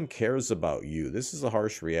that no one cares about you. This is a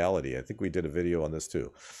harsh reality. I think we did a video on this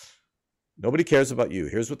too. Nobody cares about you.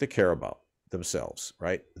 Here's what they care about: themselves,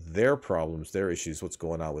 right? Their problems, their issues, what's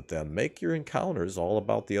going on with them. Make your encounters all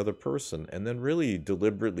about the other person, and then really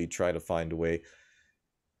deliberately try to find a way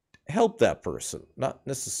to help that person, not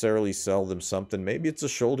necessarily sell them something. Maybe it's a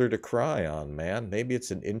shoulder to cry on, man. Maybe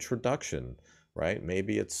it's an introduction, right?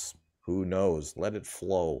 Maybe it's, who knows, let it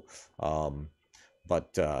flow.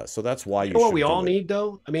 So that's why You know what should we do all it. need,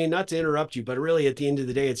 though? I mean, not to interrupt you, but really at the end of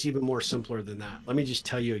the day, it's even more simpler than that. Let me just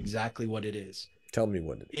tell you exactly what it is. Tell me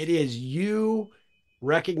what it is. It is you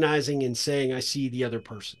recognizing and saying, I see the other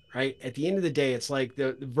person, right? At the end of the day, it's like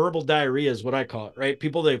the verbal diarrhea is what I call it, right?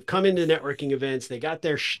 People that have come into networking events, they got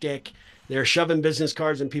their shtick, they're shoving business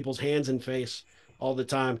cards in people's hands and face all the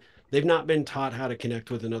time. They've not been taught how to connect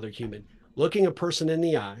with another human. Looking a person in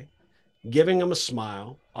the eye, giving them a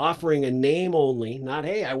smile, offering a name only, not,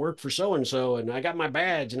 hey, I work for so and so and I got my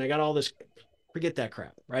badge and I got all this. Forget that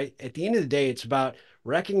crap, right? At the end of the day, it's about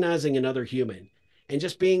recognizing another human and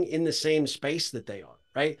just being in the same space that they are,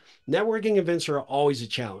 right? Networking events are always a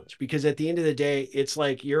challenge because at the end of the day, it's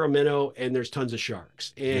like you're a minnow and there's tons of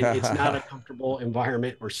sharks and it's not a comfortable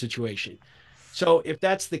environment or situation. So if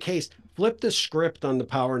that's the case, flip the script on the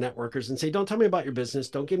power networkers and say, don't tell me about your business.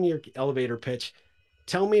 Don't give me your elevator pitch.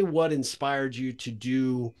 Tell me what inspired you to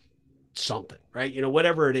do something, right?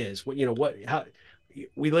 Whatever it is, how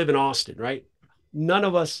we live in Austin, right? None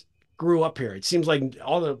of us grew up here. It seems like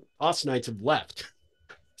all the Austinites have left.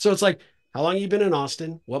 So it's like, how long have you been in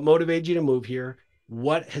Austin? What motivated you to move here?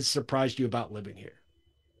 What has surprised you about living here?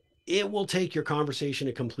 It will take your conversation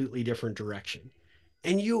a completely different direction.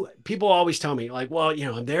 And people always tell me like, well,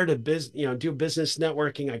 I'm there to do business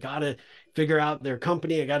networking. I got to figure out their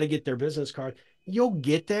company. I got to get their business card. You'll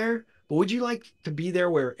get there. But would you like to be there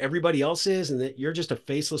where everybody else is and that you're just a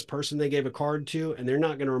faceless person they gave a card to and they're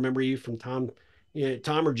not going to remember you from Tom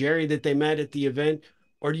or Jerry that they met at the event?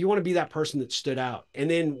 Or do you want to be that person that stood out? And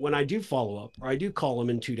then when I do follow up or I do call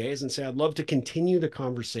them in 2 days and say, I'd love to continue the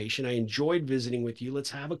conversation. I enjoyed visiting with you.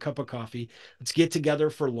 Let's have a cup of coffee. Let's get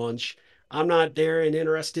together for lunch. I'm not there and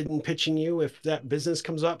interested in pitching you. If that business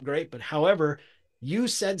comes up, great. But however, you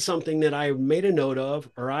said something that I made a note of,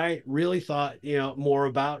 or I really thought, more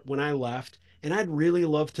about when I left, and I'd really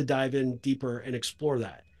love to dive in deeper and explore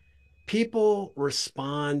that. People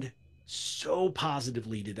respond so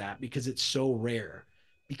positively to that because it's so rare.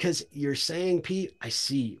 Because you're saying, Pete, I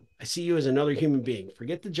see you. I see you as another human being.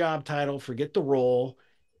 Forget the job title, forget the role.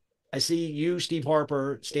 I see you, Steve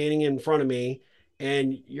Harper, standing in front of me,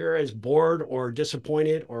 and you're as bored or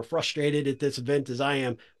disappointed or frustrated at this event as I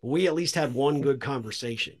am. We at least had one good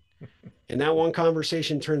conversation. And that one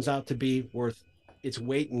conversation turns out to be worth its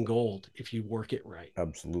weight in gold if you work it right.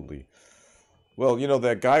 Absolutely. Well,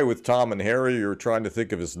 that guy with Tom and Harry, you're trying to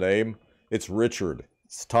think of his name. It's Richard.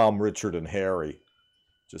 It's Tom, Richard, and Harry.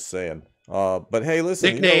 Just saying. But hey,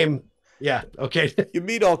 listen. Nickname. Yeah. Okay. You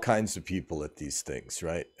meet all kinds of people at these things,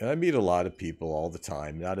 right? And I meet a lot of people all the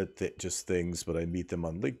time, not at just things, but I meet them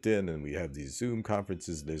on LinkedIn, and we have these Zoom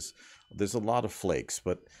conferences. There's a lot of flakes,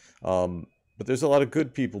 but there's a lot of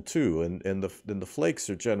good people too, and the flakes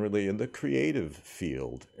are generally in the creative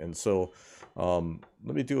field. And so,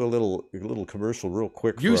 let me do a little commercial real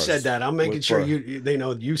quick. You said that. I'm making sure they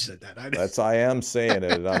know you said that. I am saying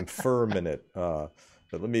it, and I'm firm in it.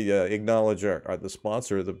 But let me acknowledge the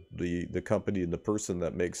sponsor, the company, and the person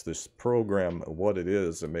that makes this program what it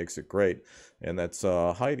is and makes it great. And that's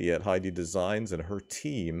Heidi at Heidi Designs and her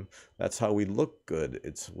team. That's how we look good.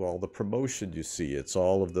 It's the promotion you see. It's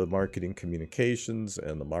all of the marketing communications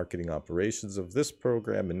and the marketing operations of this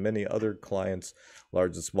program and many other clients,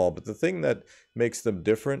 large and small. But the thing that makes them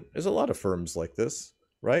different is a lot of firms like this,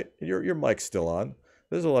 right? Your mic's still on.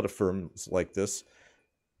 There's a lot of firms like this.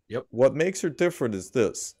 Yep. What makes her different is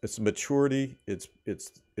this: it's maturity, it's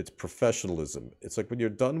professionalism. It's like when you're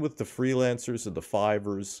done with the freelancers and the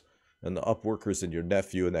Fivers and the Upworkers and your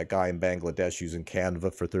nephew and that guy in Bangladesh using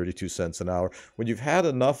Canva for 32 cents an hour. When you've had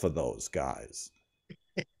enough of those guys,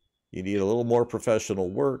 You need a little more professional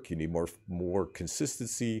work. You need more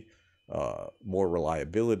consistency, more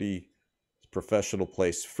reliability. Professional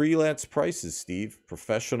place, freelance prices, Steve.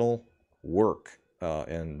 Professional work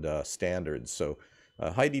and standards. So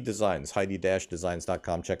Heidi Designs,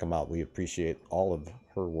 Heidi-designs.com. Check them out. We appreciate all of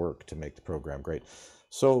her work to make the program great.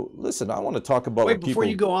 So listen, I want to talk about Wait, what before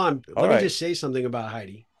you people. go on, All let me right. just say something about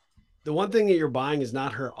Heidi. The one thing that you're buying is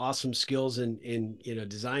not her awesome skills in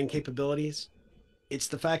design capabilities. It's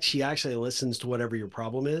the fact she actually listens to whatever your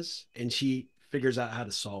problem is and she figures out how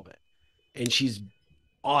to solve it. And she's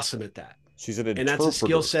awesome at that. She's an And that's a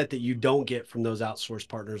skill interpreter. set that you don't get from those outsourced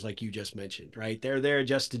partners like you just mentioned, right? They're there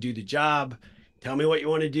just to do the job. Tell me what you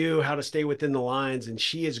want to do, how to stay within the lines. And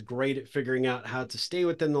she is great at figuring out how to stay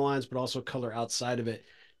within the lines, but also color outside of it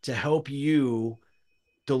to help you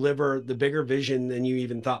deliver the bigger vision than you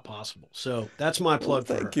even thought possible. So that's my Well, plug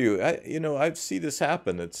for thank her. you. I see this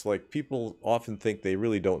happen. It's like people often think they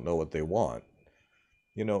really don't know what they want.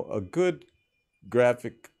 A good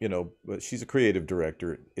graphic, but she's a creative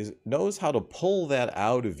director, is knows how to pull that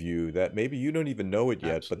out of you that maybe you don't even know it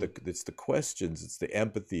yet, but Absolutely. it's the questions, it's the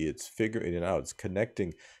empathy, it's figuring it out, it's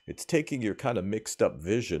connecting, it's taking your kind of mixed up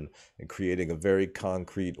vision and creating a very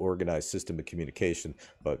concrete, organized system of communication.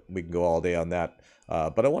 But we can go all day on that.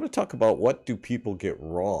 But I want to talk about what do people get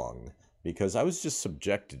wrong, because I was just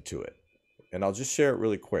subjected to it. And I'll just share it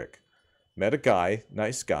really quick. Met a guy,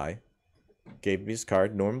 nice guy, gave me his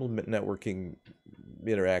card, normal networking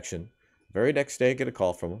interaction. Very next day, I get a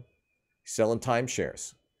call from him. He's selling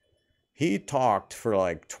timeshares. He talked for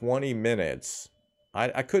like 20 minutes.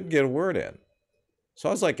 I couldn't get a word in. So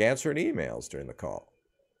I was like answering emails during the call.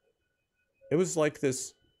 It was like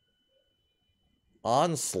this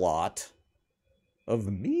onslaught of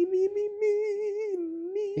me, me, me, me,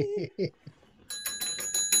 me.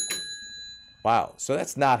 Wow. So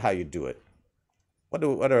that's not how you do it. What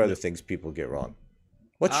are other No. things people get wrong?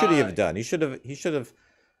 What should he Uh, have done? He should have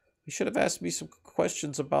asked me some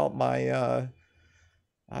questions about my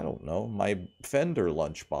I don't know, my Fender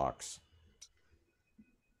lunchbox.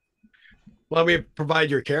 well, I mean, provide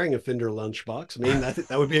you're carrying a Fender lunchbox. I mean,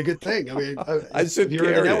 that would be a good thing. I mean, I if should you're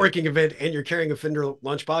in a carry it. networking event and you're carrying a Fender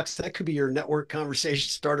lunchbox, that could be your network conversation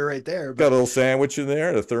starter right there. Got a But little sandwich in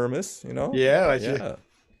there, a thermos. yeah, I see. Yeah.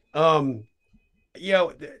 Um,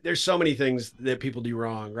 there's so many things that people do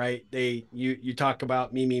wrong, right? You talk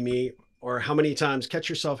about me, or how many times, catch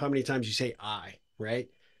yourself how many times you say I, right?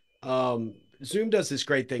 Um, Zoom does this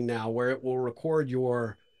great thing now where it will record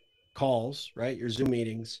your calls, right? Your Zoom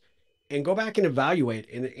meetings, and go back and evaluate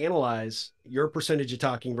and analyze your percentage of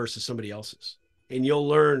talking versus somebody else's. And you'll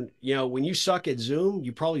learn, when you suck at Zoom,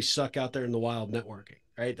 you probably suck out there in the wild networking,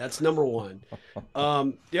 right? That's number one.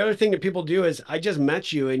 The other thing that people do is I just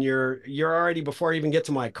met you and you're already, before I even get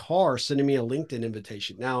to my car, sending me a LinkedIn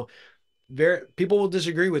invitation. Now, people will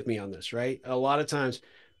disagree with me on this, right? A lot of times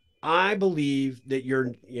I believe that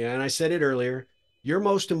and I said it earlier, your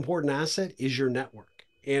most important asset is your network.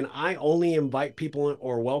 And I only invite people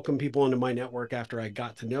or welcome people into my network after I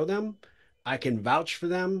got to know them. I can vouch for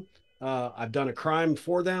them. I've done a crime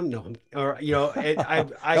for them. No, or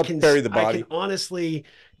Help bury the I can body. honestly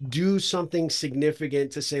do something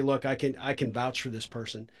significant to say, look, I can vouch for this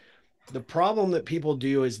person. The problem that people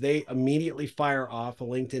do is they immediately fire off a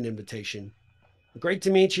LinkedIn invitation. Great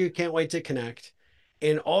to meet you. Can't wait to connect.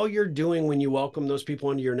 And all you're doing when you welcome those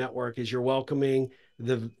people into your network is you're welcoming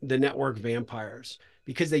the network vampires,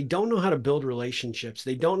 because they don't know how to build relationships.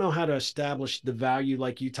 They don't know how to establish the value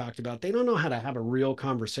like you talked about. They don't know how to have a real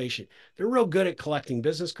conversation. They're real good at collecting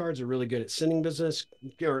business cards. They're really good at sending business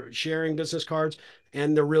or sharing business cards.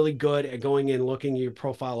 And they're really good at going in, looking your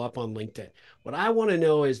profile up on LinkedIn. What I want to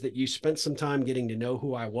know is that you spent some time getting to know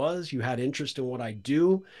who I was. You had interest in what I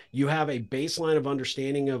do. You have a baseline of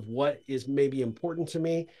understanding of what is maybe important to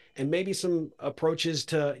me, and maybe some approaches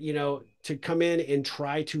to come in and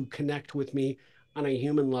try to connect with me on a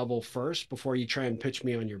human level first before you try and pitch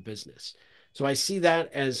me on your business. So I see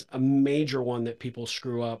that as a major one that people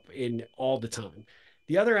screw up in all the time.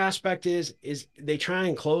 The other aspect is they try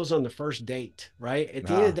and close on the first date, right? At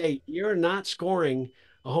the end of Ah, the day, you're not scoring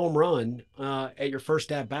a home run at your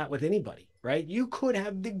first at bat with anybody, right? You could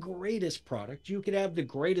have the greatest product, you could have the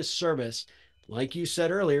greatest service. Like you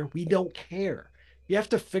said earlier, we don't care. You have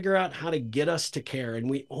to figure out how to get us to care. And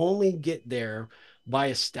we only get there by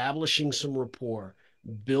establishing some rapport,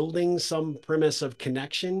 building some premise of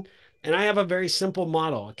connection. And I have a very simple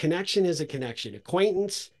model. A connection is a connection,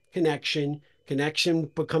 acquaintance, connection. Connection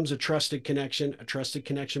becomes a trusted connection. A trusted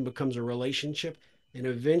connection becomes a relationship, and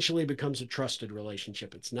eventually becomes a trusted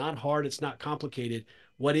relationship. It's not hard, it's not complicated.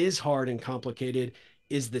 What is hard and complicated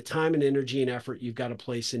is the time and energy and effort you've got to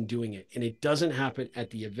place in doing it. And it doesn't happen at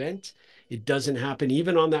the event. It doesn't happen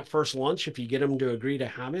even on that first lunch if you get them to agree to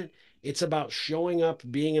have it. It's about showing up,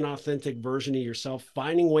 being an authentic version of yourself,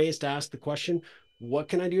 finding ways to ask the question, what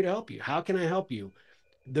can I do to help you? How can I help you?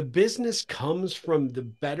 The business comes from the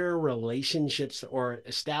better relationships or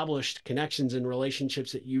established connections and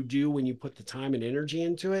relationships that you do when you put the time and energy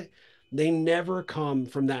into it. They never come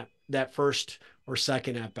from that first or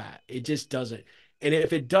second at bat. It just doesn't. And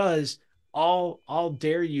if it does, I'll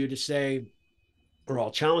dare you to say, or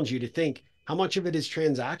I'll challenge you to think, how much of it is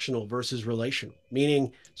transactional versus relational?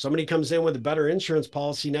 Meaning somebody comes in with a better insurance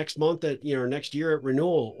policy next month at, next year at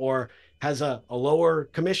renewal, or has a lower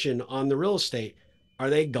commission on the real estate. Are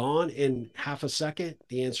they gone in half a second?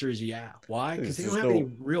 The answer is yeah. Why? Because There's they don't just have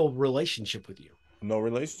any real relationship with you. no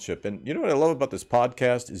relationship. And you know what I love about this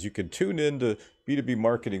podcast is you can tune into B2B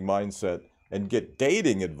Marketing Mindset and get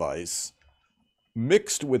dating advice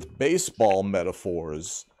mixed with baseball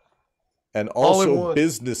metaphors and All in also one.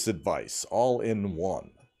 business advice all in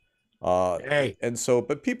one. Hey, And so,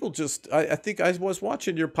 but people just, I think I was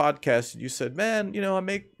watching your podcast and you said, man, I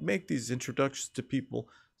make these introductions to people.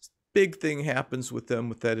 Big thing happens with them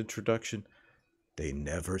with that introduction. They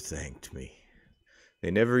never thanked me.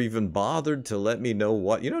 They never even bothered to let me know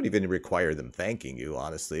what. You don't even require them thanking you,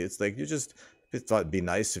 honestly. It's like it thought it'd be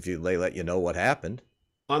nice if they let you know what happened.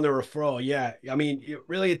 on the referral, yeah. I mean,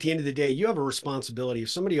 really, at the end of the day, you have a responsibility. If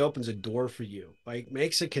somebody opens a door for you, like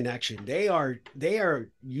makes a connection, they are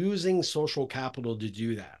using social capital to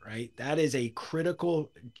do that, right? That is a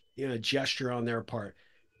critical, gesture on their part.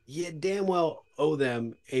 You damn well owe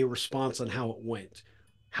them a response on how it went,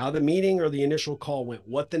 how the meeting or the initial call went,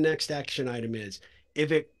 what the next action item is.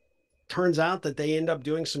 If it turns out that they end up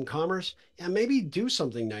doing some commerce, yeah, maybe do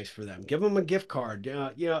something nice for them. Give them a gift card,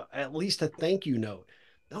 at least a thank you note.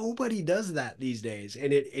 Nobody does that these days.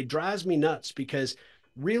 And it drives me nuts because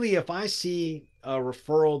really, if I see a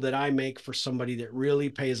referral that I make for somebody that really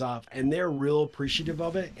pays off and they're real appreciative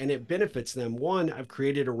of it and it benefits them, one, I've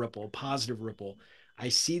created a ripple, a positive ripple. I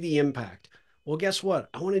see the impact. Well, guess what?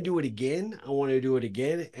 I want to do it again. I want to do it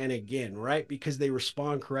again and again, right? Because they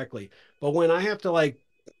respond correctly. But when I have to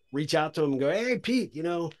reach out to them and go, hey, Pete,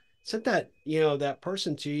 sent that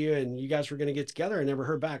person to you and you guys were going to get together. I never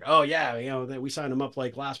heard back. Oh yeah. That we signed them up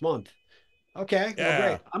like last month. Okay. Well, Yeah,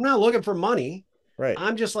 great. I'm not looking for money. right.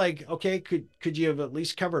 I'm just like, okay, could you have at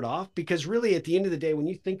least covered off? Because really at the end of the day, when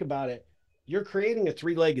you think about it, you're creating a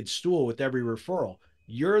three-legged stool with every referral.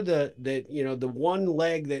 You're the one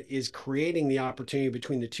leg that is creating the opportunity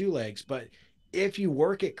between the two legs. But if you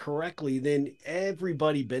work it correctly, then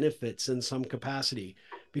everybody benefits in some capacity.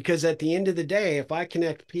 Because at the end of the day, if I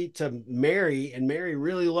connect Pete to Mary and Mary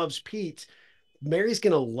really loves Pete, Mary's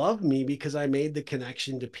going to love me because I made the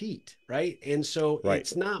connection to Pete, right? And so Right.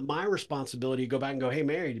 it's not my responsibility to go back and go, hey,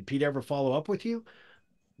 Mary, did Pete ever follow up with you?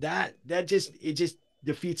 That just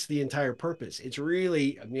defeats the entire purpose. It's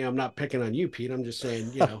really, I'm not picking on you, Pete. I'm just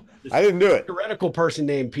saying, this I didn't do it. theoretical person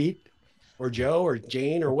named Pete or Joe or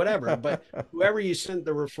Jane or whatever, but whoever you sent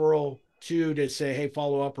the referral to say, hey,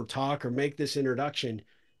 follow up or talk or make this introduction,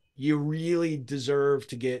 you really deserve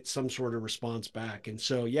to get some sort of response back. And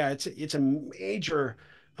so, yeah, it's a major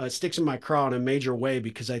sticks in my craw in a major way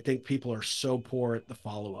because I think people are so poor at the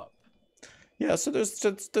follow up. Yeah, so there's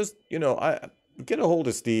I get a hold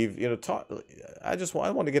of Steve, talk.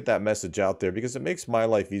 I want to get that message out there because it makes my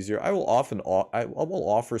life easier. I will I will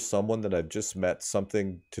offer someone that I've just met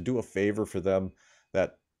something to do a favor for them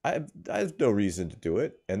that I have no reason to do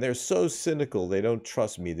it, and they're so cynical. They don't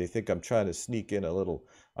trust me. They think I'm trying to sneak in a little.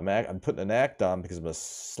 I'm putting an act on because I'm gonna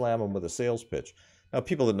slam them with a sales pitch. Now,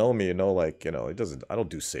 people that know me, it doesn't. I don't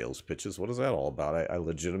do sales pitches. What is that all about? I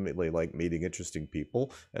legitimately like meeting interesting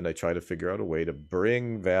people, and I try to figure out a way to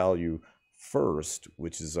bring value first,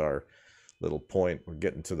 which is our little point. We're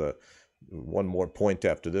getting to the one more point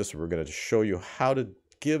after this. We're going to show you how to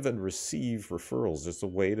give and receive referrals. There's a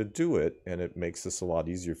way to do it, and it makes this a lot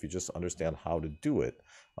easier if you just understand how to do it.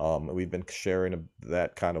 We've been sharing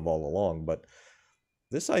that kind of all along, but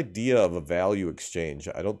this idea of a value exchange,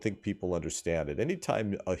 I don't think people understand it.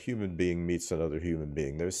 Anytime a human being meets another human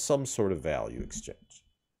being, there's some sort of value exchange.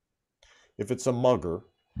 If it's a mugger,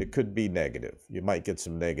 it could be negative. You might get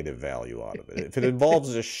some negative value out of it. If it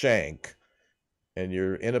involves a shank and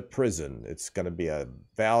you're in a prison, it's going to be a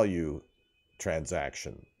value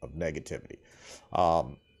transaction of negativity.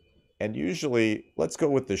 And usually, let's go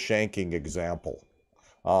with the shanking example.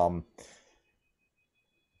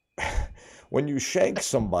 When you shank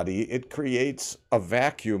somebody, it creates a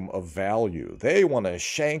vacuum of value. They want to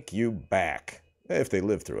shank you back if they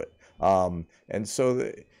live through it. And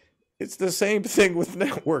so It's the same thing with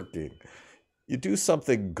networking. You do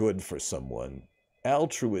something good for someone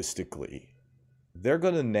altruistically, they're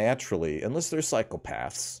going to naturally, unless they're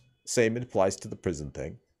psychopaths, same applies to the prison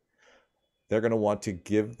thing, they're going to want to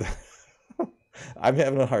give. I'm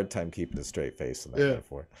having a hard time keeping a straight face on that Yeah.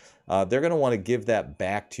 metaphor. They're going to want to give that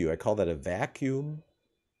back to you. I call that a vacuum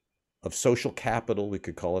of social capital. We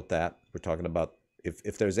could call it that. We're talking about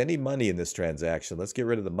if there's any money in this transaction, let's get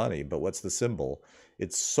rid of the money. But what's the symbol?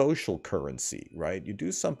 It's social currency, right? You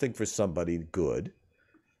do something for somebody good.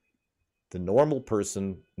 The normal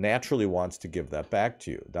person naturally wants to give that back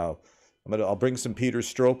to you. Now, I'll bring some Peter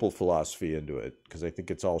Stroopel philosophy into it because I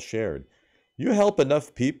think it's all shared. You help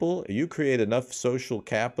enough people, you create enough social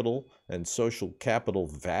capital and social capital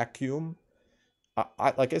vacuum.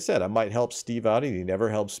 Like I said, I might help Steve out and he never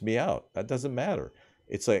helps me out. That doesn't matter.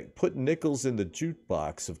 It's like putting nickels in the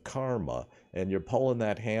jukebox of karma and you're pulling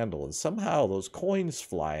that handle and somehow those coins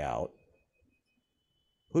fly out.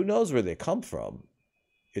 Who knows where they come from?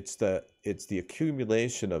 It's the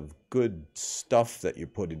accumulation of good stuff that you're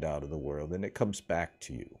putting out in the world and it comes back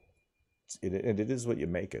to you. And it is what you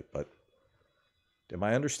make it. But am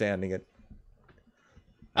I understanding it?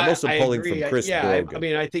 I'm also I pulling from agree. Chris Yeah, I Brogan.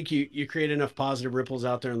 mean, I think you create enough positive ripples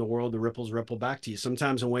out there in the world, the ripples ripple back to you,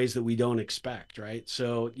 sometimes in ways that we don't expect, right?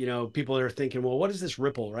 So, people are thinking, well, what is this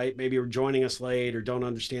ripple, right? Maybe you're joining us late or don't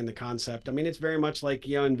understand the concept. I mean, it's very much like,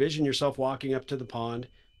 envision yourself walking up to the pond,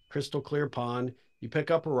 crystal clear pond. You pick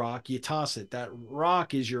up a rock, you toss it. That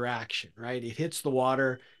rock is your action, right? It hits the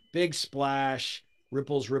water, big splash,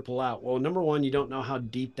 ripples ripple out. Well, number one, you don't know how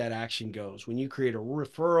deep that action goes. When you create a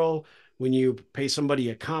referral, when you pay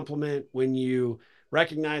somebody a compliment, when you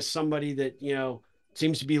recognize somebody that,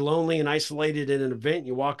 seems to be lonely and isolated in an event,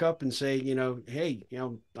 you walk up and say, hey,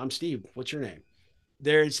 I'm Steve, what's your name?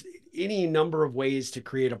 There's any number of ways to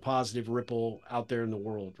create a positive ripple out there in the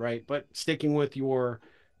world, right? But sticking with your,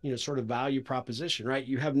 sort of value proposition, right?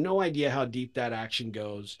 You have no idea how deep that action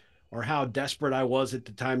goes or how desperate I was at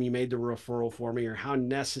the time you made the referral for me or how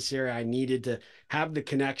necessary I needed to have the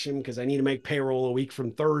connection because I need to make payroll a week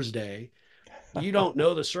from Thursday. You don't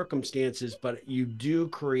know the circumstances, but you do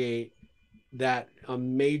create that a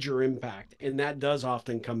major impact. And that does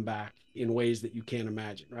often come back in ways that you can't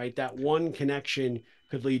imagine, right? That one connection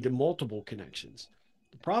could lead to multiple connections.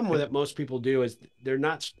 The problem with it, most people do is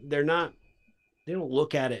they don't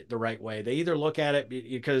look at it the right way. They either look at it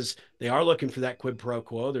because they are looking for that quid pro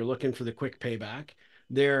quo, they're looking for the quick payback.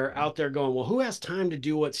 They're out there going, well, who has time to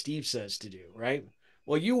do what Steve says to do, right?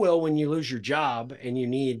 Well, you will when you lose your job and you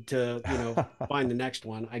need to, find the next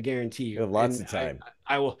one. I guarantee You you. have lots And of I, time.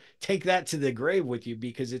 I will take that to the grave with you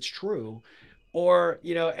because it's true. Or,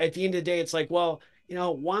 at the end of the day, it's like, well,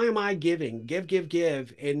 why am I giving?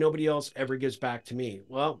 Give, and nobody else ever gives back to me.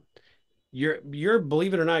 Well, you're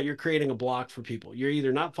believe it or not, you're creating a block for people. You're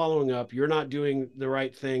either not following up, you're not doing the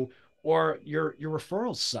right thing, or your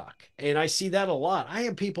referrals suck. And I see that a lot. I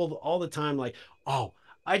have people all the time like, oh,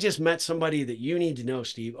 I just met somebody that you need to know,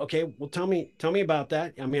 Steve. Okay, well, tell me about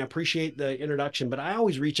that. I mean, I appreciate the introduction, but I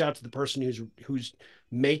always reach out to the person who's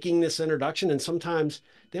making this introduction. And sometimes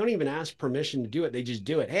they don't even ask permission to do it. They just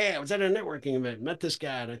do it. Hey, I was at a networking event, met this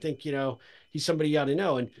guy, and I think, he's somebody you ought to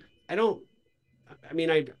know. And I don't I mean,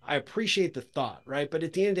 I appreciate the thought, right? But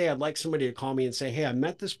at the end of the day, I'd like somebody to call me and say, hey, I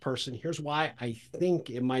met this person. Here's why I think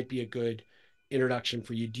it might be a good introduction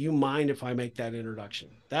for you. Do you mind if I make that introduction?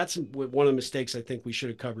 That's one of the mistakes I think we should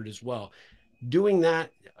have covered as well. Doing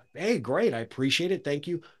that, hey, great. I appreciate it. Thank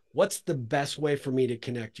you. What's the best way for me to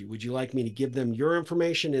connect you? Would you like me to give them your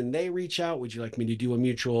information and they reach out? Would you like me to do a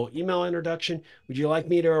mutual email introduction? Would you like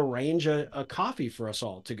me to arrange a coffee for us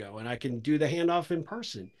all to go and I can do the handoff in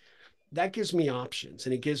person? That gives me options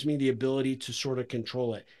and it gives me the ability to sort of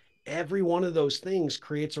control it. Every one of those things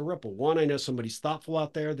creates a ripple. One, I know somebody's thoughtful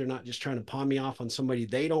out there. They're not just trying to pawn me off on somebody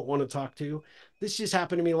they don't want to talk to. This just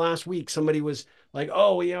happened to me last week. Somebody was like,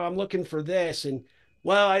 oh, I'm looking for this. And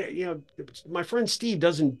well, my friend Steve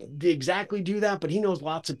doesn't exactly do that, but he knows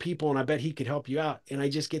lots of people and I bet he could help you out. And I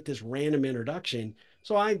just get this random introduction.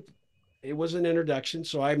 It was an introduction.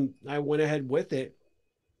 So I went ahead with it,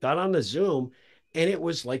 got on the Zoom, and it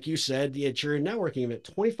was like you said, at your networking event,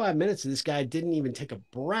 25 minutes, and this guy didn't even take a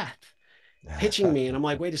breath pitching me. And I'm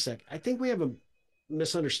like, wait a sec, I think we have a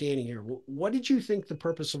misunderstanding here. What did you think the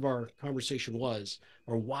purpose of our conversation was,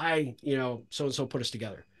 or why, so and so put us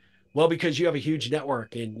together? Well, because you have a huge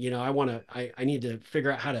network and, I need to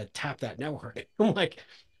figure out how to tap that network. I'm like,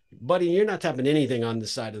 buddy, you're not tapping anything on the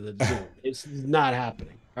side of the Zoom. It's not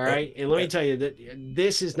happening. All right. And let me tell you that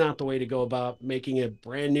this is not the way to go about making a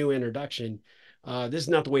brand new introduction. This is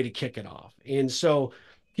not the way to kick it off. And so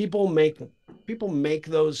people make people make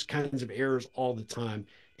those kinds of errors all the time.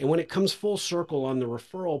 And when it comes full circle on the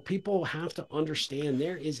referral, people have to understand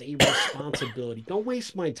there is a responsibility. Don't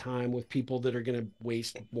waste my time with people that are going to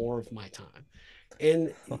waste more of my time.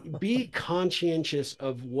 And be conscientious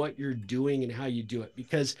of what you're doing and how you do it,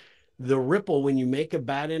 because the ripple, when you make a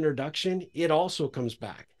bad introduction, it also comes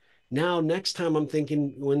back. Now, next time I'm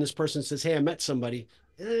thinking, when this person says, "Hey, I met somebody,"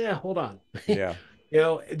 hold on. Yeah.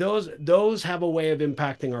 Those have a way of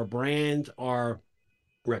impacting our brand, our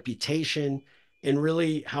reputation, and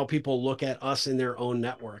really how people look at us in their own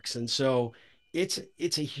networks. And so it's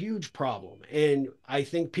a huge problem. And I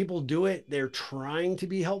think people do it, they're trying to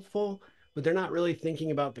be helpful, but they're not really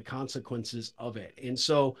thinking about the consequences of it. And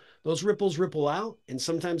so those ripples ripple out, and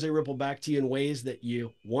sometimes they ripple back to you in ways that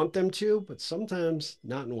you want them to, but sometimes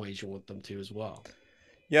not in ways you want them to as well.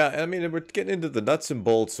 Yeah, I mean, we're getting into the nuts and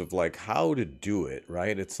bolts of like how to do it,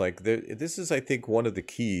 right? It's like this is, I think, one of the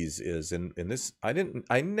keys is, and this,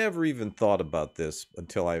 I never even thought about this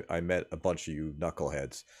until I met a bunch of you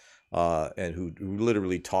knuckleheads, and who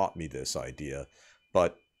literally taught me this idea.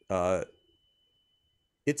 But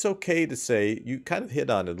it's okay to say, you kind of hit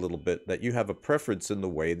on it a little bit, that you have a preference in the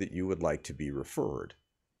way that you would like to be referred.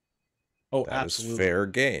 Oh, That is absolutely. fair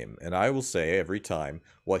game. And I will say every time,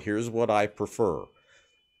 well, here's what I prefer.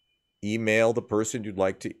 Email the person you'd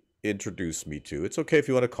like to introduce me to. It's okay if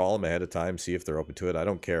you want to call them ahead of time, see if they're open to it. I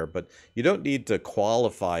don't care. But you don't need to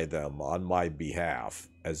qualify them on my behalf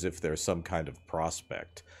as if they're some kind of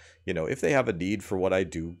prospect. You know, if they have a need for what I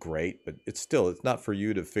do, great. But it's not for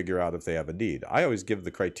you to figure out if they have a need. I always give the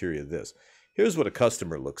criteria this. Here's what a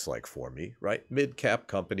customer looks like for me, right? Mid-cap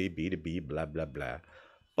company, B2B, blah, blah, blah.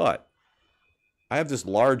 But I have this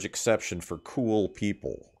large exception for cool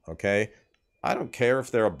people, okay? I don't care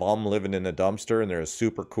if they're a bum living in a dumpster and they're a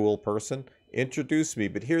super cool person. Introduce me,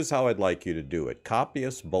 but here's how I'd like you to do it. Copy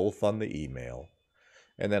us both on the email,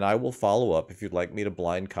 and then I will follow up. If you'd like me to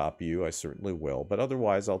blind copy you, I certainly will. But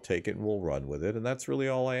otherwise, I'll take it and we'll run with it, and that's really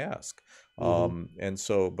all I ask. Mm-hmm. And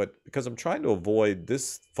so, but because I'm trying to avoid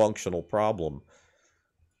this functional problem,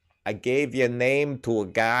 I gave your name to a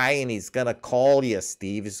guy, and he's going to call you,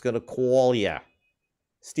 Steve. He's going to call you.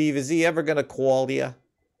 Steve, is he ever going to call you?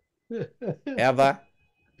 Ever?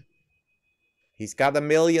 He's got $1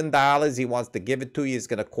 million. He wants to give it to you. He's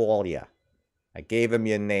going to call you. I gave him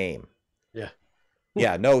your name. Yeah.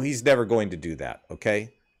 Yeah, no, he's never going to do that.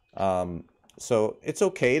 Okay. So it's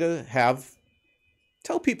okay to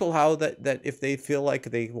tell people how that if they feel like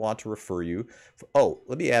they want to refer you. Oh,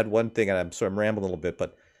 let me add one thing, and I'm rambling a little bit,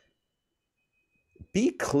 but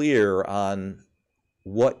be clear on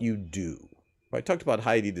what you do. I talked about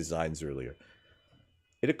Heidi Designs earlier.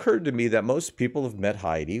 It occurred to me that most people have met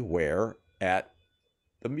Heidi where at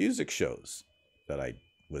the music shows that I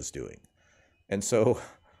was doing. And so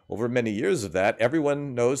over many years of that,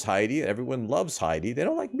 everyone knows Heidi, everyone loves Heidi. They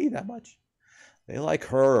don't like me that much. They like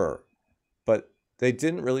her, but they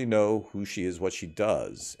didn't really know who she is, what she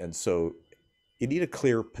does. And so you need a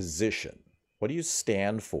clear position. What do you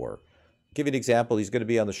stand for? I'll give you an example. He's going to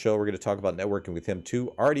be on the show. We're going to talk about networking with him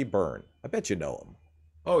too. Artie Byrne. I bet you know him.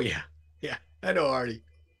 Oh, yeah. Yeah. I know Artie.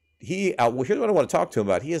 Well, here's what I want to talk to him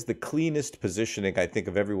about. He has the cleanest positioning, I think,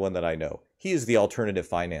 of everyone that I know. He is the alternative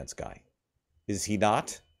finance guy. Is he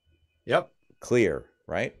not? Yep. Clear,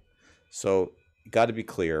 right? So you got to be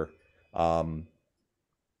clear. That's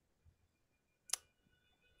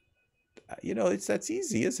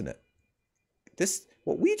easy, isn't it?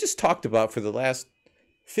 What we just talked about for the last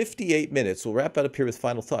 58 minutes, we'll wrap it up here with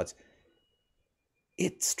final thoughts.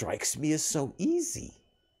 It strikes me as so easy.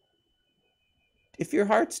 If your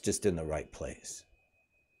heart's just in the right place.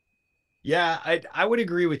 Yeah, I would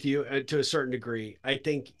agree with you to a certain degree. I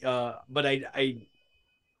think, but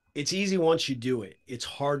it's easy once you do it. It's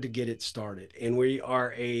hard to get it started, and we're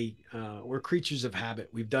creatures of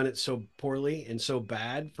habit. We've done it so poorly and so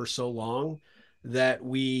bad for so long that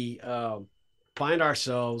we find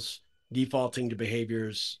ourselves defaulting to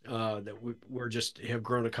behaviors that we're just have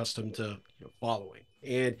grown accustomed to following.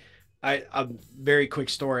 And a very quick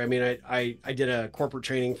story. I mean, I did a corporate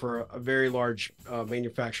training for a very large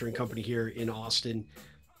manufacturing company here in Austin.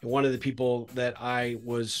 And one of the people that I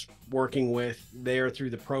was working with there through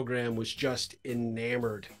the program was just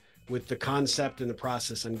enamored with the concept and the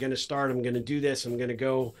process. I'm going to do this. I'm going to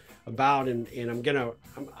go about and I'm going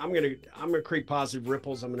to create positive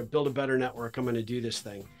ripples. I'm going to build a better network. I'm going to do this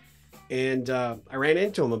thing. And I ran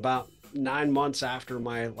into him about 9 months after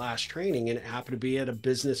my last training, and it happened to be at a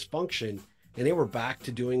business function, and they were back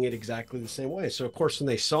to doing it exactly the same way. So of course, when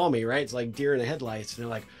they saw me, right, it's like deer in the headlights, and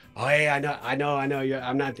they're like, Oh, hey, I know.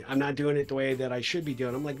 I'm not doing it the way that I should be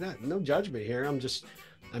doing. I'm like, that, no judgment here.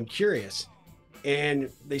 I'm curious. And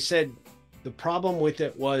they said the problem with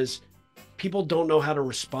it was people don't know how to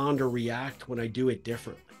respond or react when I do it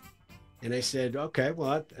differently. And I said, okay,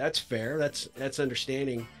 well, that's fair. That's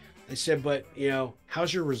understanding. I said, but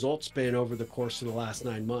how's your results been over the course of the last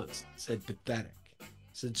 9 months? I said, pathetic. I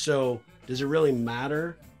said, so does it really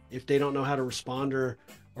matter if they don't know how to respond or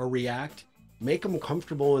react? Make them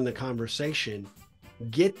comfortable in the conversation,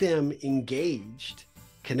 get them engaged,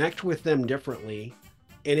 connect with them differently.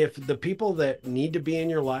 And if the people that need to be in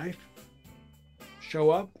your life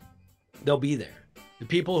show up, they'll be there. The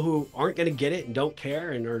people who aren't going to get it and don't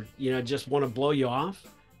care and are, just want to blow you off,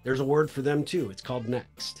 there's a word for them too. It's called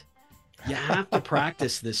next. You have to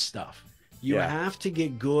practice this stuff. You have to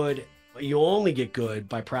get good. You only get good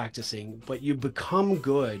by practicing, but you become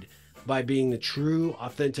good by being the true,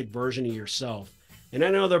 authentic version of yourself. And I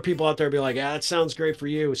know there are people out there be like, that sounds great for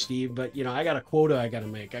you, Steve, but I got a quota I got to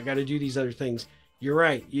make. I got to do these other things. You're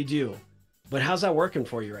right, you do. But how's that working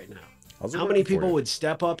for you right now? How many people would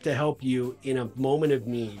step up to help you in a moment of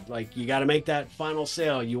need? Like, you got to make that final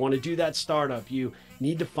sale. You want to do that startup. You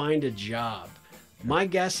need to find a job. My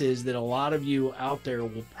guess is that a lot of you out there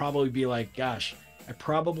will probably be like, gosh, I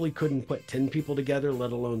probably couldn't put 10 people together,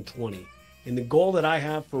 let alone 20. And the goal that I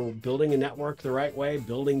have for building a network the right way,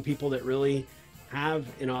 building people that really have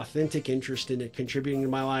an authentic interest in it contributing to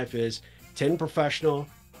my life, is 10 professional,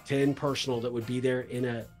 10 personal that would be there in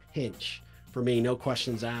a pinch for me, no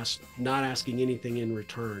questions asked, not asking anything in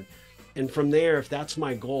return. And from there, if that's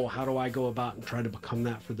my goal, how do I go about and try to become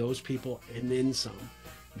that for those people and then some?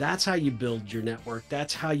 That's how you build your network.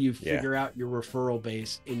 That's how you figure out your referral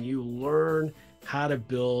base, and you learn how to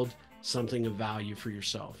build something of value for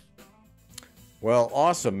yourself. Well,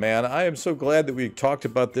 awesome, man. I am so glad that we talked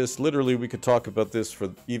about this. Literally, we could talk about this for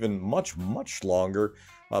even much, much longer,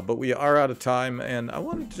 but we are out of time. And I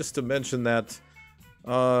wanted just to mention that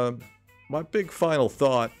my big final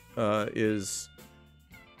thought is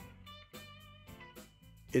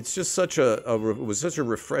it's just it was such a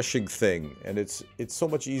refreshing thing, and it's so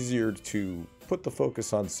much easier to put the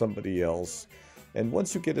focus on somebody else. And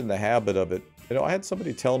once you get in the habit of it, I had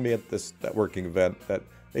somebody tell me at this networking event that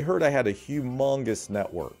they heard I had a humongous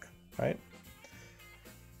network, right?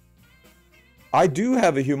 I do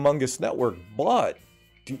have a humongous network, but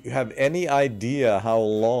do you have any idea how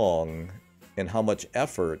long and how much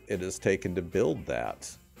effort it has taken to build that?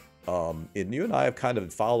 And you and I have kind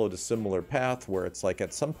of followed a similar path where it's like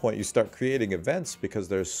at some point you start creating events because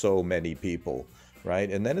there's so many people, right?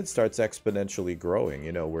 And then it starts exponentially growing,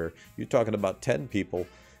 where you're talking about 10 people,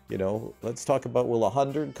 let's talk about, will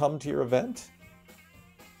 100 come to your event?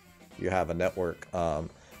 You have a network.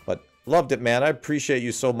 But loved it, man. I appreciate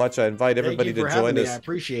you so much. I invite everybody to join us. I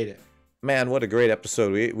appreciate it. Man, what a great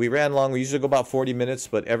episode. We ran long. We usually go about 40 minutes,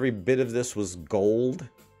 but every bit of this was gold.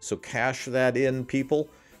 So cash that in, people,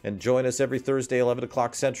 and join us every Thursday, 11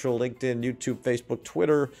 o'clock Central, LinkedIn, YouTube, Facebook,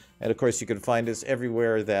 Twitter. And of course, you can find us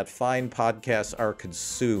everywhere that fine podcasts are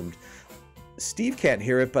consumed. Steve can't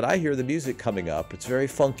hear it, but I hear the music coming up. It's very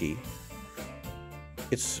funky.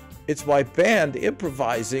 It's my band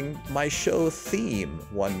improvising my show theme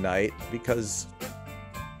one night because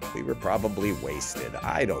we were probably wasted.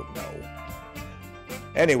 I don't know.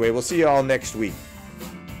 Anyway, we'll see you all next week.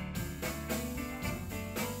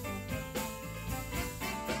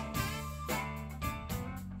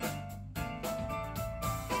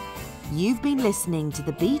 You've been listening to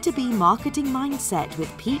the B2B Marketing Mindset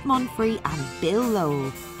with Pete Monfrey and Bill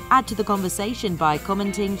Lowell. Add to the conversation by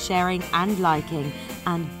commenting, sharing, and liking.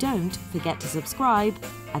 And don't forget to subscribe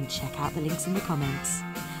and check out the links in the comments.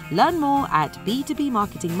 Learn more at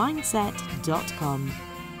b2bmarketingmindset.com.